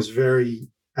 And I was very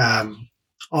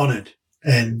honoured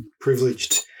and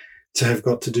privileged to have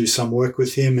got to do some work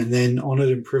with him, and then honoured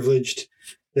and privileged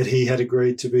that he had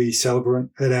agreed to be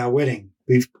celebrant at our wedding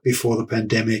before the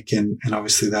pandemic, and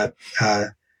obviously that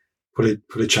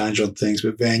put a change on things.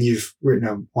 But Van, you've written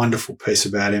a wonderful piece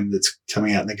about him that's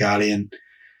coming out in The Guardian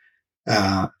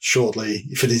shortly,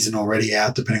 if it isn't already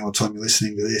out, depending on what time you're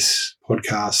listening to this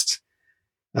podcast,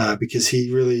 because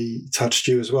he really touched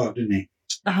you as well, didn't he?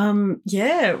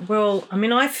 Yeah. Well, I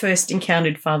mean, I first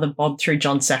encountered Father Bob through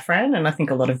John Safran, and I think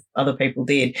a lot of other people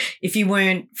did. If you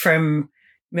weren't from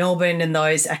Melbourne and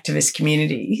those activist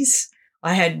communities,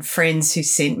 I had friends who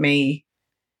sent me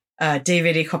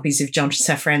DVD copies of John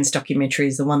Safran's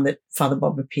documentaries, the one that Father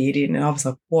Bob appeared in, and I was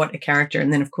like, what a character.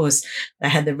 And then, of course, they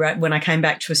had when I came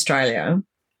back to Australia,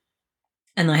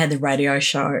 and they had the radio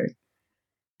show.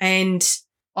 And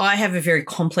I have a very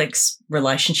complex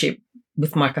relationship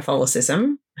with my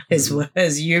Catholicism,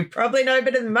 as you probably know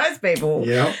better than most people,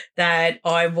 that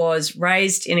I was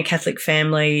raised in a Catholic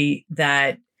family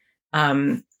that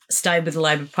stayed with the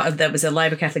Labor Party. That was a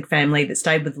Labor Catholic family that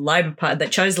stayed with the Labor Party,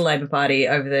 that chose the Labor Party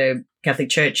over the Catholic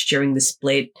Church during the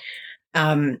split.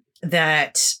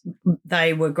 That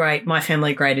they were great. My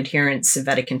family, great adherents of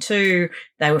Vatican II.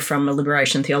 They were from a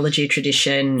liberation theology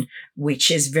tradition,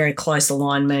 which is very close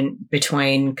alignment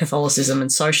between Catholicism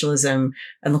and socialism,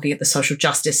 and looking at the social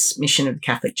justice mission of the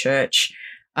Catholic Church.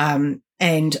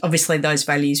 And obviously those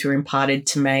values were imparted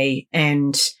to me,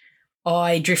 and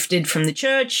I drifted from the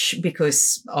church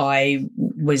because I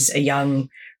was a young,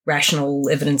 rational,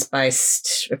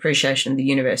 evidence-based appreciation of the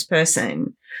universe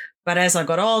person. But as I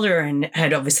got older and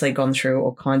had obviously gone through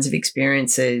all kinds of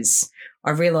experiences, I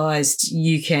realised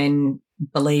you can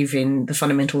believe in the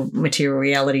fundamental material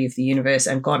reality of the universe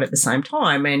and God at the same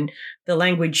time. And the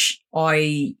language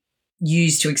I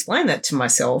used to explain that to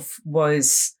myself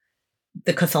was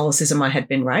the Catholicism I had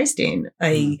been raised in,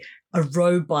 a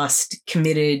robust,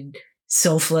 committed,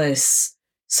 selfless,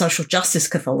 social justice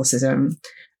Catholicism.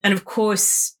 And, of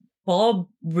course, Bob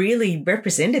really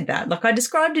represented that. Like, I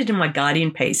described it in my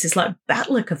Guardian piece as like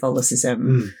battler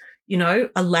Catholicism, you know,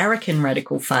 a larrikin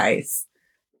radical faith,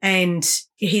 and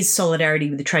his solidarity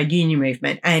with the trade union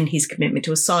movement and his commitment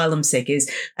to asylum seekers.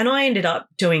 And I ended up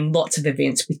doing lots of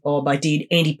events with Bob. I did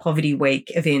anti-poverty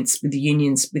week events with the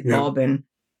unions with Bob, and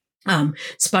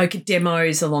spoke at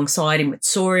demos alongside him,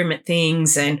 saw him at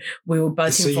things, and we were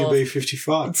both involved. CUB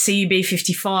 55. CUB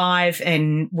 55,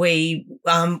 and we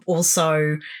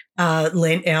also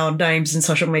lent our names and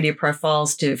social media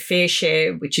profiles to Fair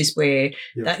Share, which is where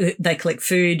they collect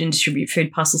food and distribute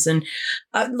food parcels and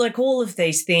like all of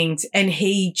these things. And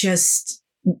he just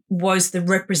was the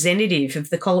representative of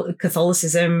the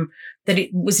Catholicism that it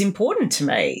was important to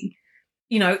me.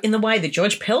 You know, in the way that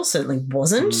George Pell certainly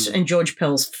wasn't, and George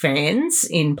Pell's fans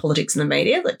in politics and the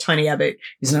media, like Tony Abbott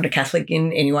is not a Catholic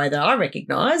in any way that I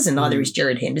recognise, and neither is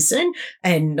Jared Henderson,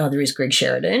 and neither is Greg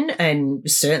Sheridan, and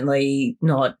certainly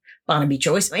not Barnaby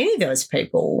Joyce, any of those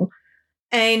people.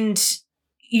 And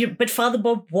but Father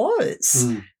Bob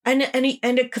was. And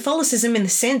a Catholicism in the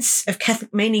sense of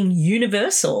Catholic meaning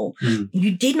universal.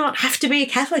 You did not have to be a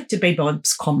Catholic to be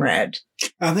Bob's comrade.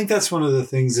 I think that's one of the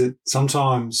things that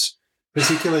sometimes,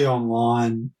 particularly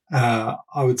online, I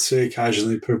would see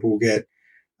occasionally people get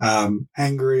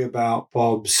angry about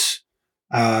Bob's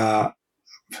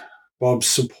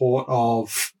support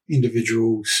of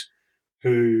individuals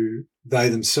who they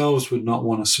themselves would not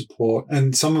want to support,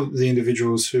 and some of the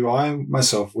individuals who I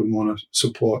myself wouldn't want to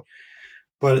support.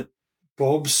 But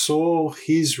Bob saw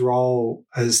his role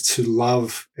as to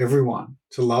love everyone,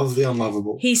 to love the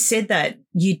unlovable. He said that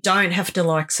you don't have to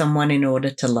like someone in order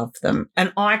to love them.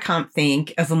 And I can't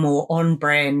think of a more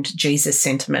on-brand Jesus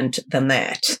sentiment than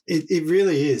that. It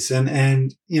really is.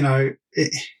 And you know,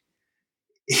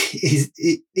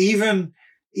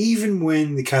 even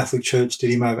when the Catholic Church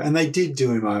did him over, and they did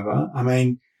do him over, I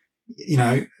mean, you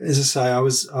know, as I say, I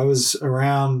was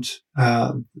around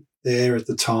there at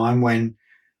the time when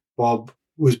Bob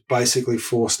was basically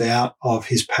forced out of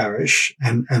his parish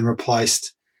and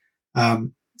replaced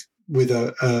with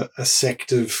a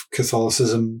sect of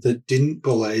Catholicism that didn't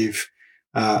believe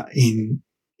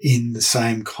in the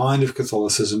same kind of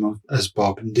Catholicism as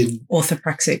Bob, and didn't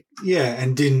orthopraxic. Yeah,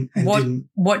 and didn't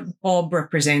what Bob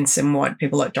represents, and what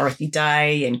people like Dorothy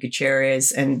Day and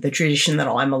Gutierrez and the tradition that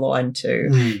I'm aligned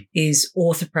to is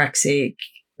orthopraxic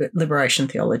liberation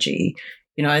theology.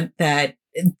 You know, that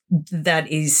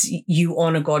is, you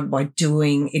honour God by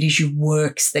doing. It is your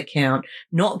works that count,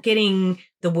 not getting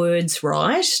the words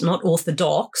right, not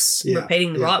orthodox,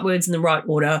 repeating the right words in the right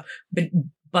order,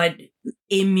 but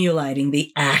emulating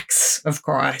the acts of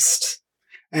Christ.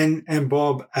 And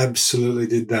Bob absolutely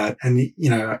did that. And, you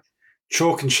know,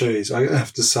 chalk and cheese, I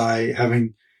have to say,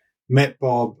 having met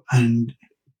Bob and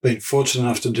been fortunate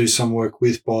enough to do some work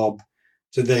with Bob,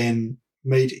 to then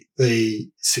meet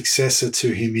the successor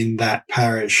to him in that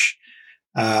parish,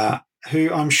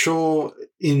 who I'm sure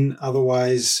in other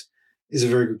ways is a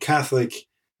very good Catholic,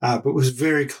 but was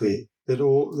very clear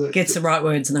that gets the right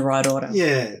words in the right order.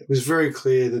 Yeah, it was very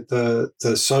clear that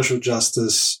the social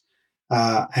justice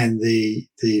and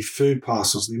the food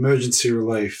parcels, the emergency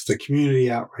relief, the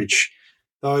community outreach,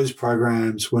 those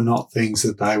programs were not things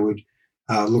that they would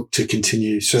look to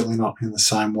continue, certainly not in the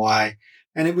same way.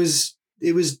 And it was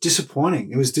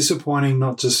disappointing. It was disappointing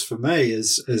not just for me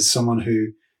as someone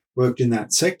who worked in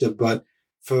that sector, but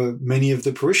for many of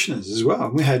the parishioners as well.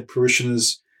 And we had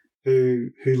parishioners who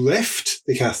left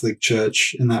the Catholic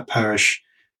Church in that parish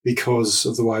because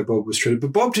of the way Bob was treated.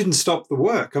 But Bob didn't stop the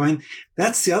work. I mean,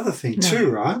 that's the other thing too,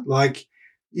 right? Like,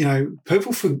 you know, I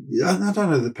don't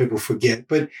know that people forget,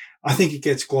 but I think it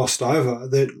gets glossed over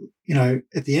that, you know,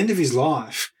 at the end of his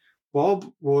life,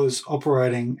 Bob was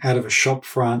operating out of a shop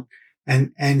front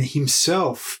and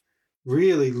himself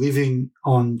really living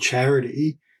on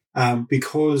charity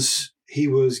because he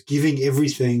was giving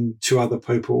everything to other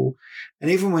people.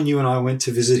 And even when you and I went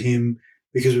to visit him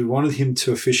because we wanted him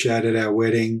to officiate at our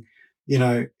wedding, you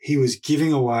know, he was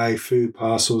giving away food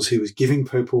parcels. He was giving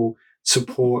people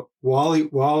support while you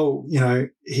know,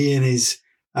 he and his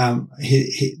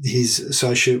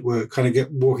associate were kind of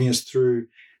walking us through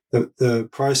the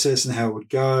process and how it would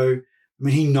go. I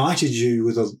mean, he knighted you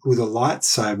with a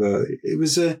lightsaber. It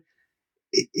was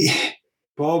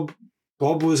Bob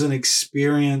was an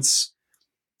experience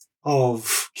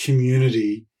of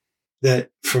community that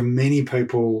for many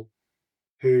people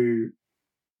who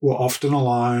were often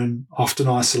alone, often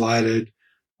isolated,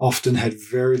 often had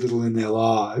very little in their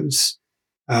lives,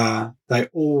 they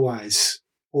always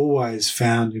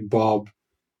found in Bob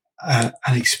an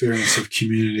experience of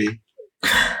community.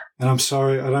 And I'm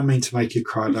sorry, I don't mean to make you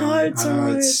cry, darling. No, it's all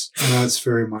right. I know it's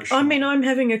very emotional. I mean, I'm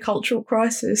having a cultural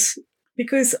crisis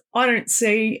because I don't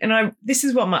see, and this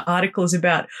is what my article is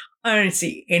about, I don't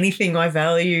see anything I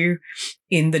value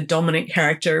in the dominant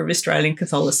character of Australian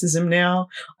Catholicism now.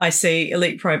 I see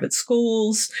elite private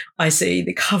schools. I see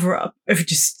the cover-up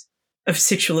of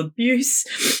sexual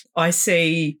abuse. I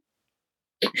see,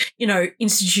 you know,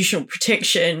 institutional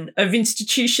protection of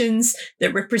institutions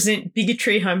that represent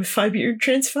bigotry, homophobia, and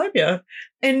transphobia.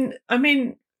 And, I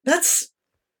mean, there's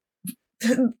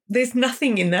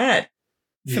nothing in that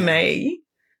for me.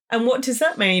 And what does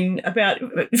that mean about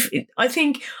 – I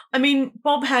mean,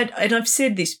 Bob had – and I've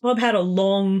said this, Bob had a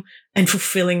long and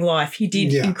fulfilling life. He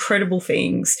did incredible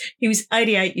things. He was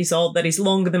 88 years old. That is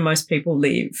longer than most people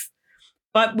live.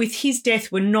 But with his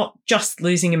death, we're not just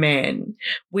losing a man.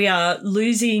 We are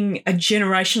losing a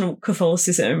generational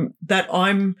Catholicism that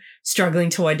I'm struggling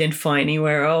to identify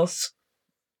anywhere else.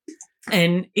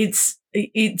 And it's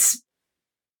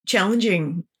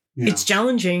challenging. Yeah. It's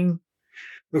challenging.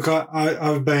 Look,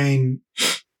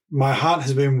 my heart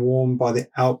has been warmed by the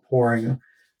outpouring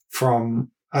from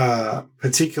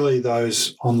particularly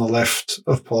those on the left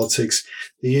of politics.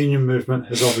 The union movement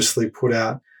has obviously put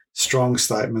out strong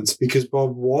statements because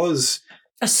Bob was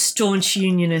a staunch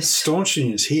unionist.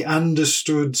 He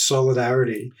understood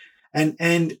solidarity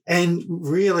and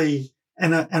really,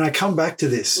 and I come back to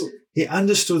this. He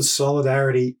understood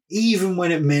solidarity even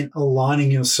when it meant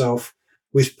aligning yourself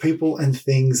with people and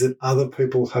things that other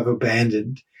people have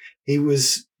abandoned. He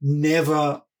was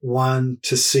never one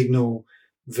to signal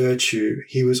virtue.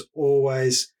 He was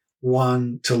always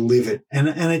one to live it. And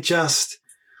it just,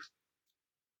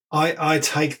 I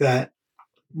take that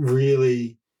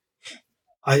really,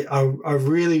 I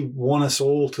really want us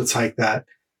all to take that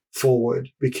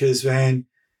forward because, Van,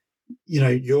 you know,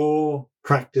 your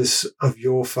practice of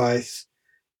your faith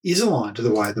is aligned to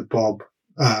the way that Bob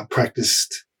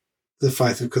practiced the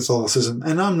faith of Catholicism.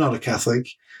 And I'm not a Catholic.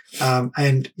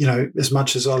 And, you know, as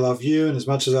much as I love you and as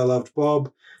much as I loved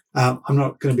Bob, I'm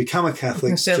not going to become a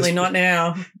Catholic. Certainly not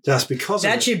now. Just because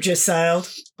that ship just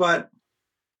sailed. But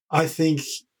I think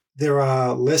there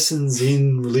are lessons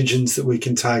in religions that we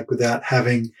can take without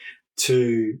having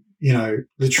to, you know,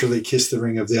 literally kiss the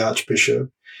ring of the Archbishop.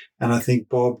 And I think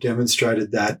Bob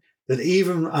demonstrated that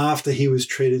even after he was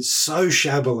treated so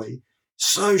shabbily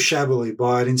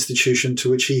by an institution to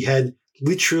which he had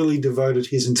literally devoted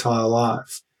his entire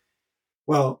life.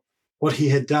 Well, what he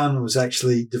had done was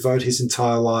actually devote his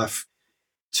entire life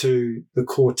to the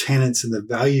core tenets and the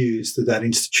values that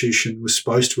institution was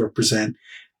supposed to represent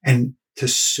and to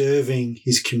serving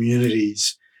his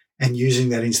communities and using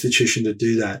that institution to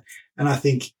do that. And I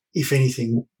think, if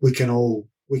anything, we can all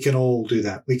do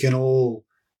that. We can all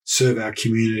serve our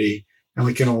community and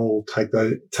we can all take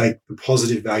the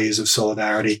positive values of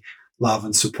solidarity, love,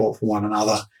 and support for one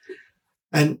another.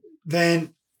 And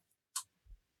then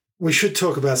we should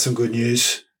talk about some good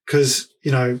news because,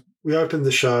 we opened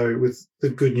the show with the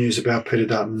good news about Peter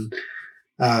Dutton.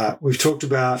 We've talked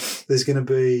about there's going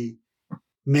to be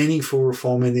meaningful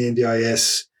reform in the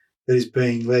NDIS that is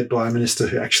being led by a minister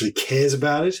who actually cares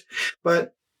about it.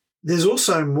 But there's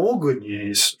also more good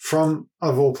news from,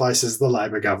 of all places, the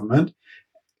Labor government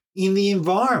in the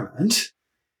environment.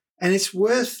 And it's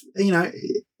worth,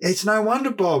 it's no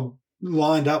wonder Bob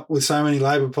lined up with so many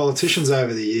Labor politicians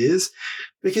over the years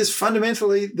because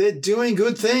fundamentally they're doing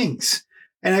good things.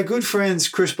 And our good friends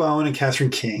Chris Bowen and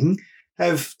Catherine King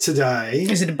have today.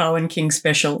 Is it a Bowen King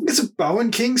special? It's a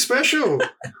Bowen King special.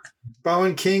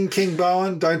 Bowen King, King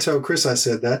Bowen. Don't tell Chris I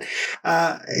said that.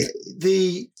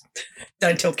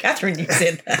 Don't tell Catherine you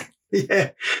said that. Yeah.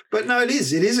 But no, it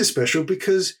is. It is a special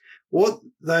because what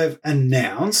they've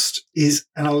announced is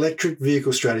an electric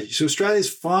vehicle strategy. So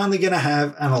Australia's finally going to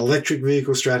have an electric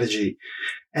vehicle strategy.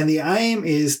 And the aim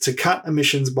is to cut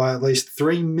emissions by at least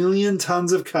 3 million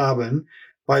tonnes of carbon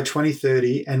by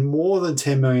 2030 and more than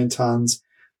 10 million tonnes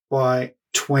by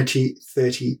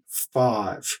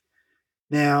 2035.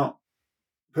 Now,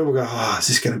 people go, is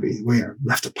this going to be, we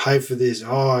have to pay for this.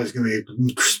 It's going to be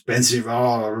expensive.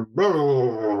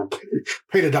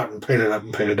 Peter Dutton.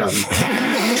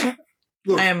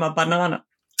 Look, I am a banana.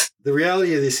 The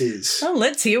reality of this is. Well,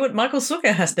 let's hear what Michael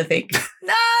Zucker has to think.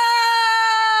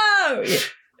 No! Yeah.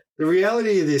 The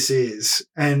reality of this is,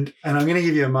 and I'm going to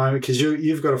give you a moment because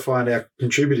you've got to find our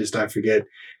contributors, don't forget,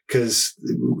 because...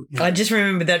 I just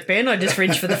remembered that, Ben. I just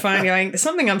reached for the phone going, there's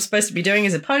something I'm supposed to be doing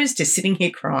as opposed to sitting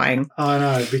here crying. I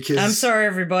know, because... I'm sorry,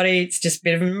 everybody. It's just a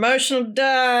bit of an emotional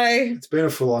day. It's been a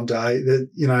full-on day.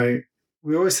 That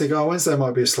we always think, Wednesday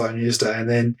might be a slow news day, and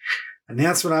then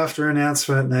announcement after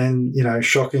announcement, and then,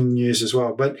 shocking news as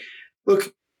well. But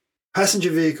look, passenger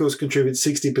vehicles contribute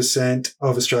 60%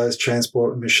 of Australia's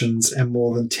transport emissions and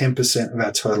more than 10% of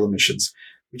our total emissions,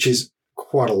 which is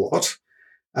quite a lot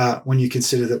when you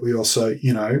consider that we also,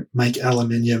 make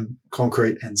aluminium,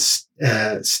 concrete and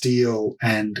steel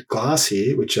and glass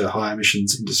here, which are high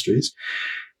emissions industries.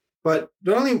 But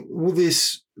not only will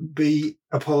this be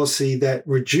a policy that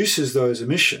reduces those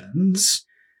emissions,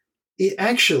 it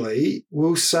actually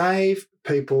will save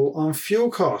people on fuel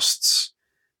costs.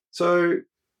 So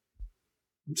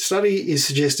study is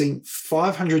suggesting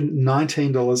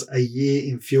 $519 a year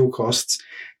in fuel costs.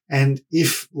 And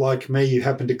if, like me, you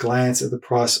happen to glance at the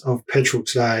price of petrol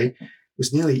today,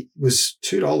 was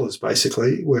 $2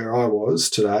 basically where I was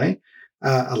today,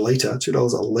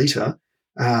 $2 a litre.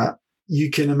 You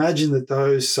can imagine that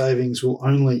those savings will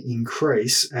only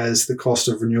increase as the cost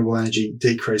of renewable energy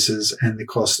decreases and the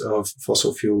cost of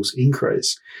fossil fuels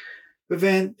increase. But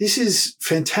Van, this is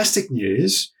fantastic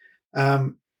news.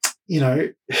 Chris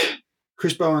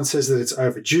Bowen says that it's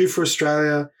overdue for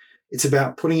Australia. It's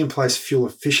about putting in place fuel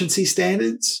efficiency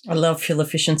standards. I love fuel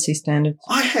efficiency standards.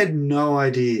 I had no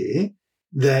idea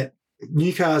that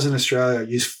new cars in Australia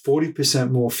use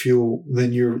 40% more fuel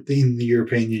than in the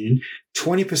European Union,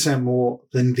 20% more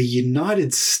than the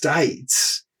United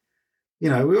States. We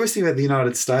always think about the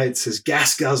United States as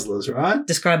gas guzzlers, right?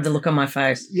 Describe the look on my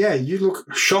face. Yeah, you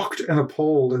look shocked and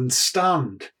appalled and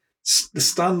stunned.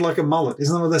 Stunned like a mullet.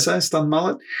 Isn't that what they say? Stunned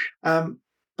mullet.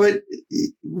 But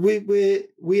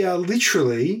we are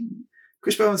literally,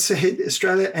 Chris Bowen said,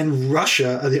 Australia and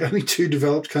Russia are the only two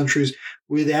developed countries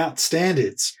without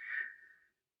standards.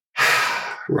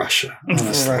 Russia.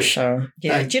 Honestly. Russia.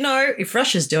 Yeah. Do you know, if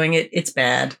Russia's doing it, it's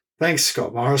bad. Thanks,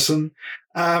 Scott Morrison.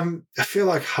 I feel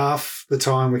like half the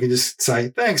time we can just say,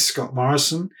 thanks, Scott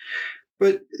Morrison.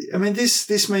 But, I mean,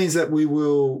 this means that we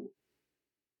will,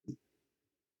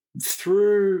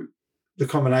 through the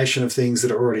combination of things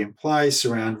that are already in place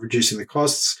around reducing the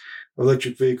costs of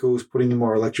electric vehicles, putting in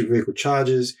more electric vehicle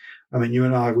chargers. I mean, you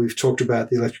and I, we've talked about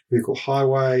the electric vehicle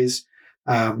highways.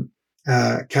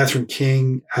 Catherine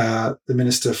King, the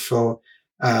Minister for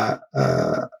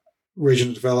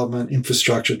Regional Development,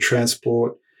 Infrastructure,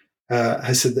 Transport,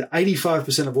 has said that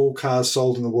 85% of all cars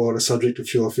sold in the world are subject to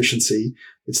fuel efficiency.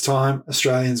 It's time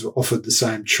Australians were offered the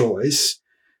same choice.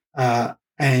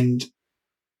 And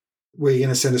we're going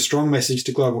to send a strong message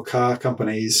to global car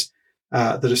companies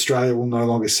that Australia will no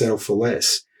longer settle for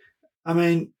less. I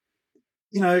mean,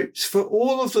 for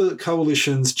all of the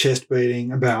coalition's chest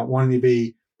beating about wanting to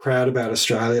be proud about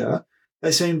Australia,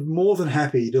 they seem more than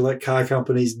happy to let car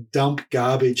companies dump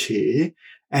garbage here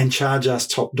and charge us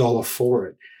top dollar for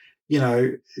it.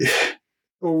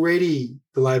 Already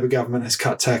the Labor government has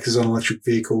cut taxes on electric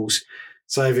vehicles,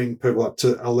 saving people up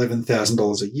to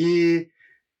 $11,000 a year.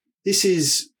 this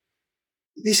is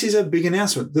a big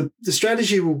announcement. The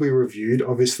strategy will be reviewed.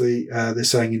 Obviously, they're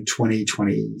saying in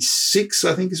 2026,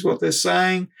 I think is what they're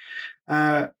saying.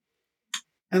 And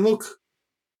look,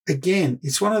 again,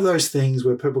 it's one of those things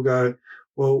where people go,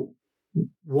 well,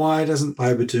 why doesn't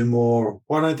Labor do more?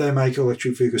 Why don't they make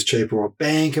electric vehicles cheaper or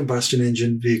ban combustion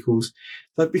engine vehicles?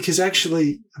 But because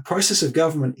actually the process of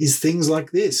government is things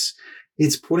like this.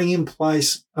 It's putting in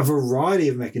place a variety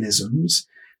of mechanisms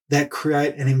that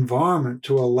create an environment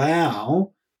to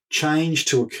allow change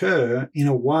to occur in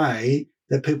a way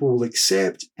that people will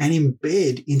accept and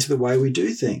embed into the way we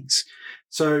do things.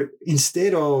 So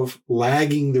instead of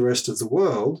lagging the rest of the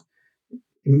world,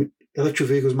 electric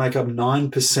vehicles make up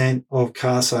 9% of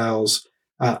car sales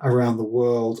around the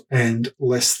world and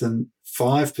less than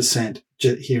 5%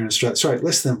 here in Australia. Sorry,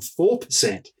 less than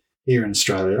 4% here in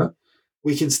Australia.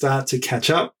 We can start to catch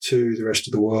up to the rest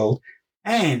of the world,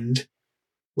 and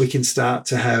we can start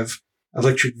to have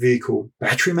electric vehicle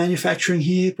battery manufacturing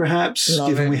here, perhaps,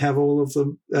 given we have all of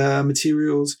the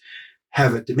materials,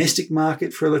 have a domestic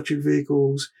market for electric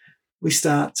vehicles. We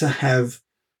start to have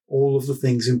all of the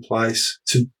things in place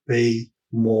to be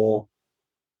more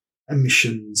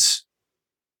emissions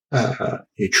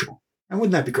neutral. And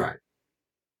wouldn't that be great?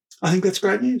 I think that's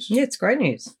great news. Yeah, it's great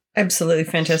news. Absolutely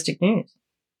fantastic news.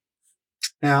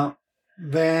 Now,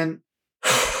 Van,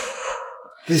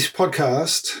 this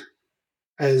podcast,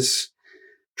 as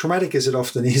traumatic as it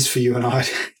often is for you and I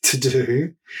to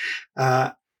do,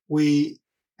 we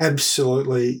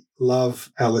absolutely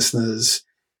love our listeners,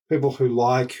 people who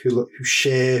like, who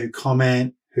share, who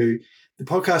comment, the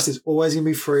podcast is always going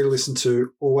to be free to listen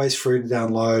to, always free to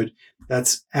download.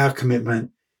 That's our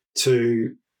commitment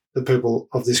to the people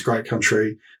of this great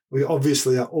country. We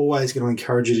obviously are always going to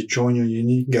encourage you to join your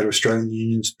union. You can go to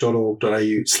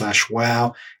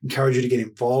australianunions.org.au/wow. Encourage you to get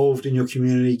involved in your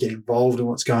community, get involved in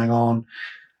what's going on.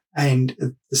 And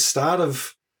at the start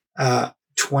of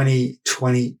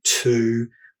 2022,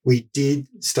 we did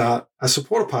start a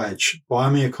supporter page,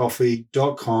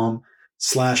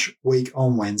 buymeacoffee.com/week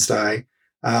on Wednesday,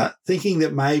 thinking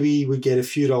that maybe we'd get a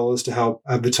few dollars to help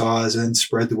advertise and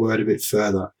spread the word a bit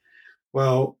further.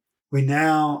 Well, we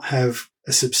now have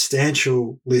a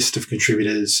substantial list of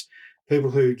contributors,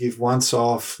 people who give once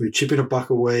off, who chip in $1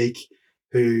 a week,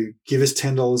 who give us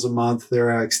 $10 a month. They're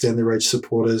our Extend the Reach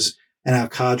supporters, and our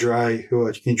cadre who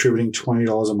are contributing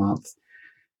 $20 a month.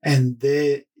 And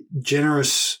their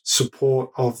generous support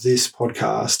of this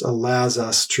podcast allows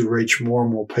us to reach more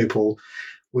and more people.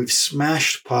 We've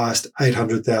smashed past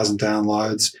 800,000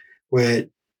 downloads. We're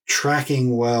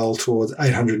tracking well towards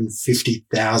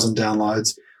 850,000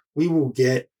 downloads. We will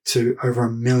get to over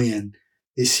 1 million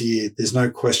this year. There's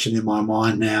no question in my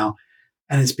mind now.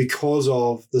 And it's because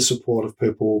of the support of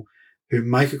people who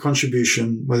make a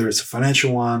contribution, whether it's a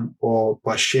financial one or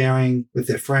by sharing with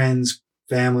their friends,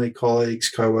 family, colleagues,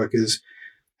 co-workers.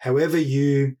 However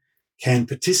you can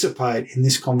participate in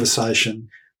this conversation,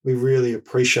 we really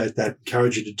appreciate that,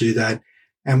 encourage you to do that.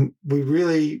 And we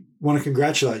really want to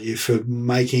congratulate you for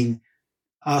making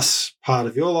us part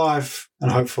of your life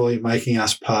and hopefully making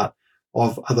us part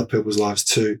of other people's lives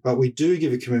too. But we do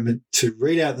give a commitment to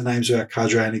read out the names of our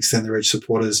cadre and Extend the Reach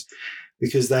supporters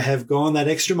because they have gone that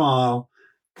extra mile,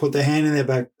 put their hand in their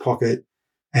back pocket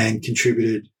and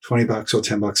contributed $20 or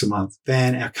 $10 a month.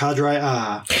 Van, our cadre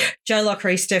are Joe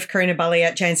Lockery, Steph Karina Bully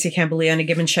at Jane C. Campbell, Leona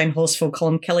Gibbons, Shane Horsfall,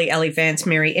 Colin Kelly, Ali Vance,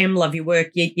 Mary M. Love Your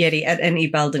Work, Yeet Yeti at Annie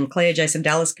Belden, Claire, Jason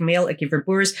Dallas, Camille, Akivra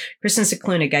Boris, Kristen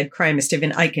Cicluna, Gabe Kramer,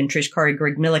 Stephen Aiken, Trish Corey,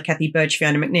 Greg Miller, Kathy Birch,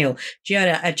 Fiona McNeil,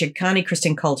 Giada at Jed Carney,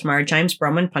 Christine Cole, Tamara James,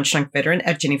 Bromwin, Punch Drunk Veteran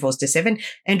at Jenny Forster 7,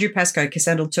 Andrew Pascoe,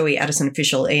 Cassandra Tui, Addison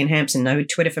Official, Ian Hampson, no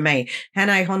Twitter for me,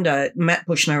 Hannah Honda, Matt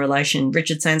Bush, no relation,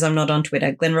 Richard Sands, I'm not on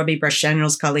Twitter, Glenn Robbie, Brush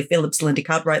Daniels, Carly Phillips, Linda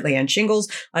Cartwright, Leanne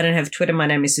Shingles, I don't have Twitter, my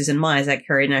name is Susan Myers, at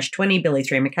Curry Nash 20, Billy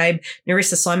 3 McCabe,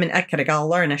 Narissa Simon at Catagal,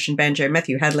 Lauren Ash and Banjo,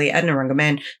 Matthew Hadley at Narunga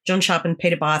Man, John Sharpen,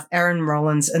 Peter Bath, Aaron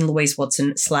Rollins, and Louise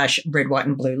Watson /Red, White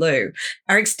and Blue Lou.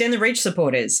 Our Extend the Reach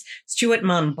supporters, Stuart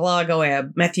Munn, Blah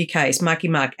Goyer, Matthew Case, Marky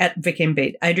Mark at Vic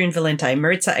Embiid, Adrian Valente,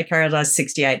 Maritza at Paradise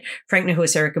 68, Frank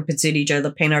Nahuas, Erica Pizzuti, Joe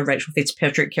Lapino, Rachel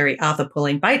Fitzpatrick, Kerry Arthur,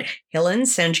 Pauline Bate, Helen,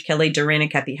 Sanj Kelly, Dorena,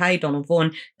 Kathy Hay, Donald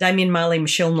Vaughan, Damien Marley,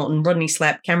 Michelle Norton, Rodney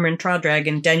Slap, Cameron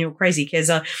Dragon, Daniel Crazy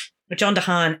Keza, John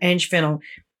DeHaan, Ange Fennell,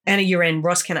 Anna Uren,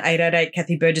 Ross Kenner 888,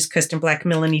 Kathy Burgess, Kirsten Black,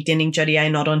 Melanie Denning, Jodie A.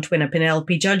 Not on Twitter,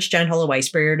 Penelope Judge, Jane Holloway,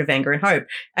 Spirit of Anger and Hope,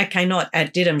 at K Not,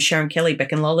 at Didham, Sharon Kelly,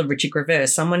 Beck and Lola, Richard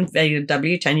Reverse, Someone,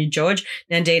 W, Tanya George,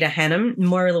 Nandita Hannum,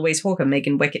 Moira Louise Hawker,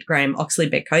 Megan Weckett, Graham Oxley,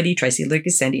 Beck Cody, Tracy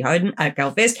Lucas, Sandy Hoden, at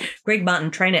Galvest, Greg Martin,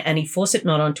 Trainer, Annie Fawcett,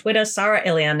 Not on Twitter, Sarah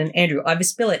Elian and Andrew Ivor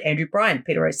Spillett, Andrew Bryan,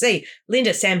 Peter O.C.,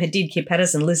 Linda, Sam Hadid, Kip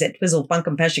Patterson, Lizette Twizzle,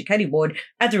 Bunkum Pasha, Katie Ward,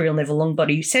 at The Real Neville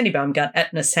Longbody, Sandy Baumgart,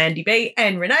 at Sandy B,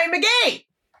 and Renee McGee.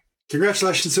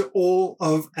 Congratulations to all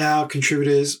of our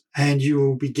contributors, and you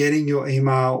will be getting your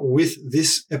email with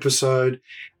this episode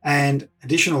and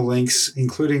additional links,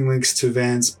 including links to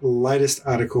Van's latest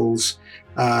articles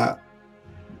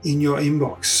in your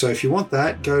inbox. So if you want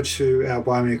that, go to our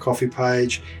Buy Me a Coffee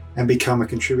page and become a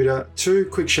contributor. 2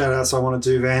 quick shout outs I want to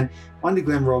do, Van. One to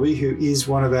Glenn Robbie, who is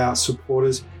one of our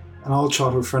supporters, an old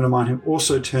childhood friend of mine who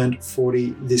also turned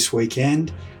 40 this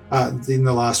weekend, in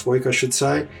the last week, I should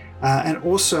say. And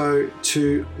also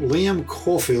to Liam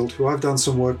Caulfield, who I've done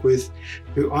some work with,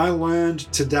 who I learned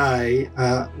today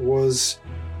was,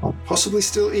 or possibly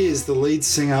still is, the lead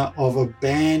singer of a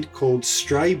band called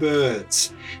Stray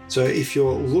Birds. So if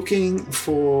you're looking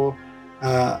for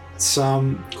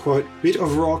some, quote, bit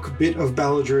of rock, bit of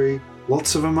balladry,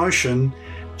 lots of emotion,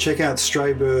 check out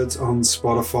Stray Birds on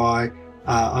Spotify.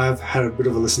 I've had a bit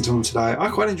of a listen to them today. I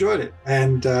quite enjoyed it.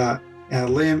 And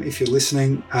Liam, if you're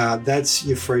listening, that's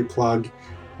your free plug.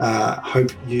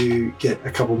 Hope you get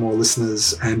a couple more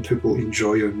listeners and people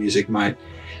enjoy your music, mate.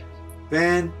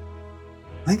 Van,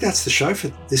 I think that's the show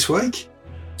for this week.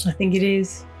 I think it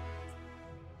is.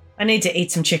 I need to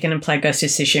eat some chicken and play Ghost of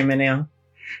Tsushima now.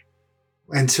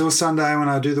 Until Sunday when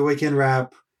I do the weekend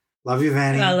wrap, love you,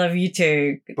 Vanny. I love you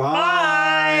too.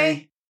 Bye.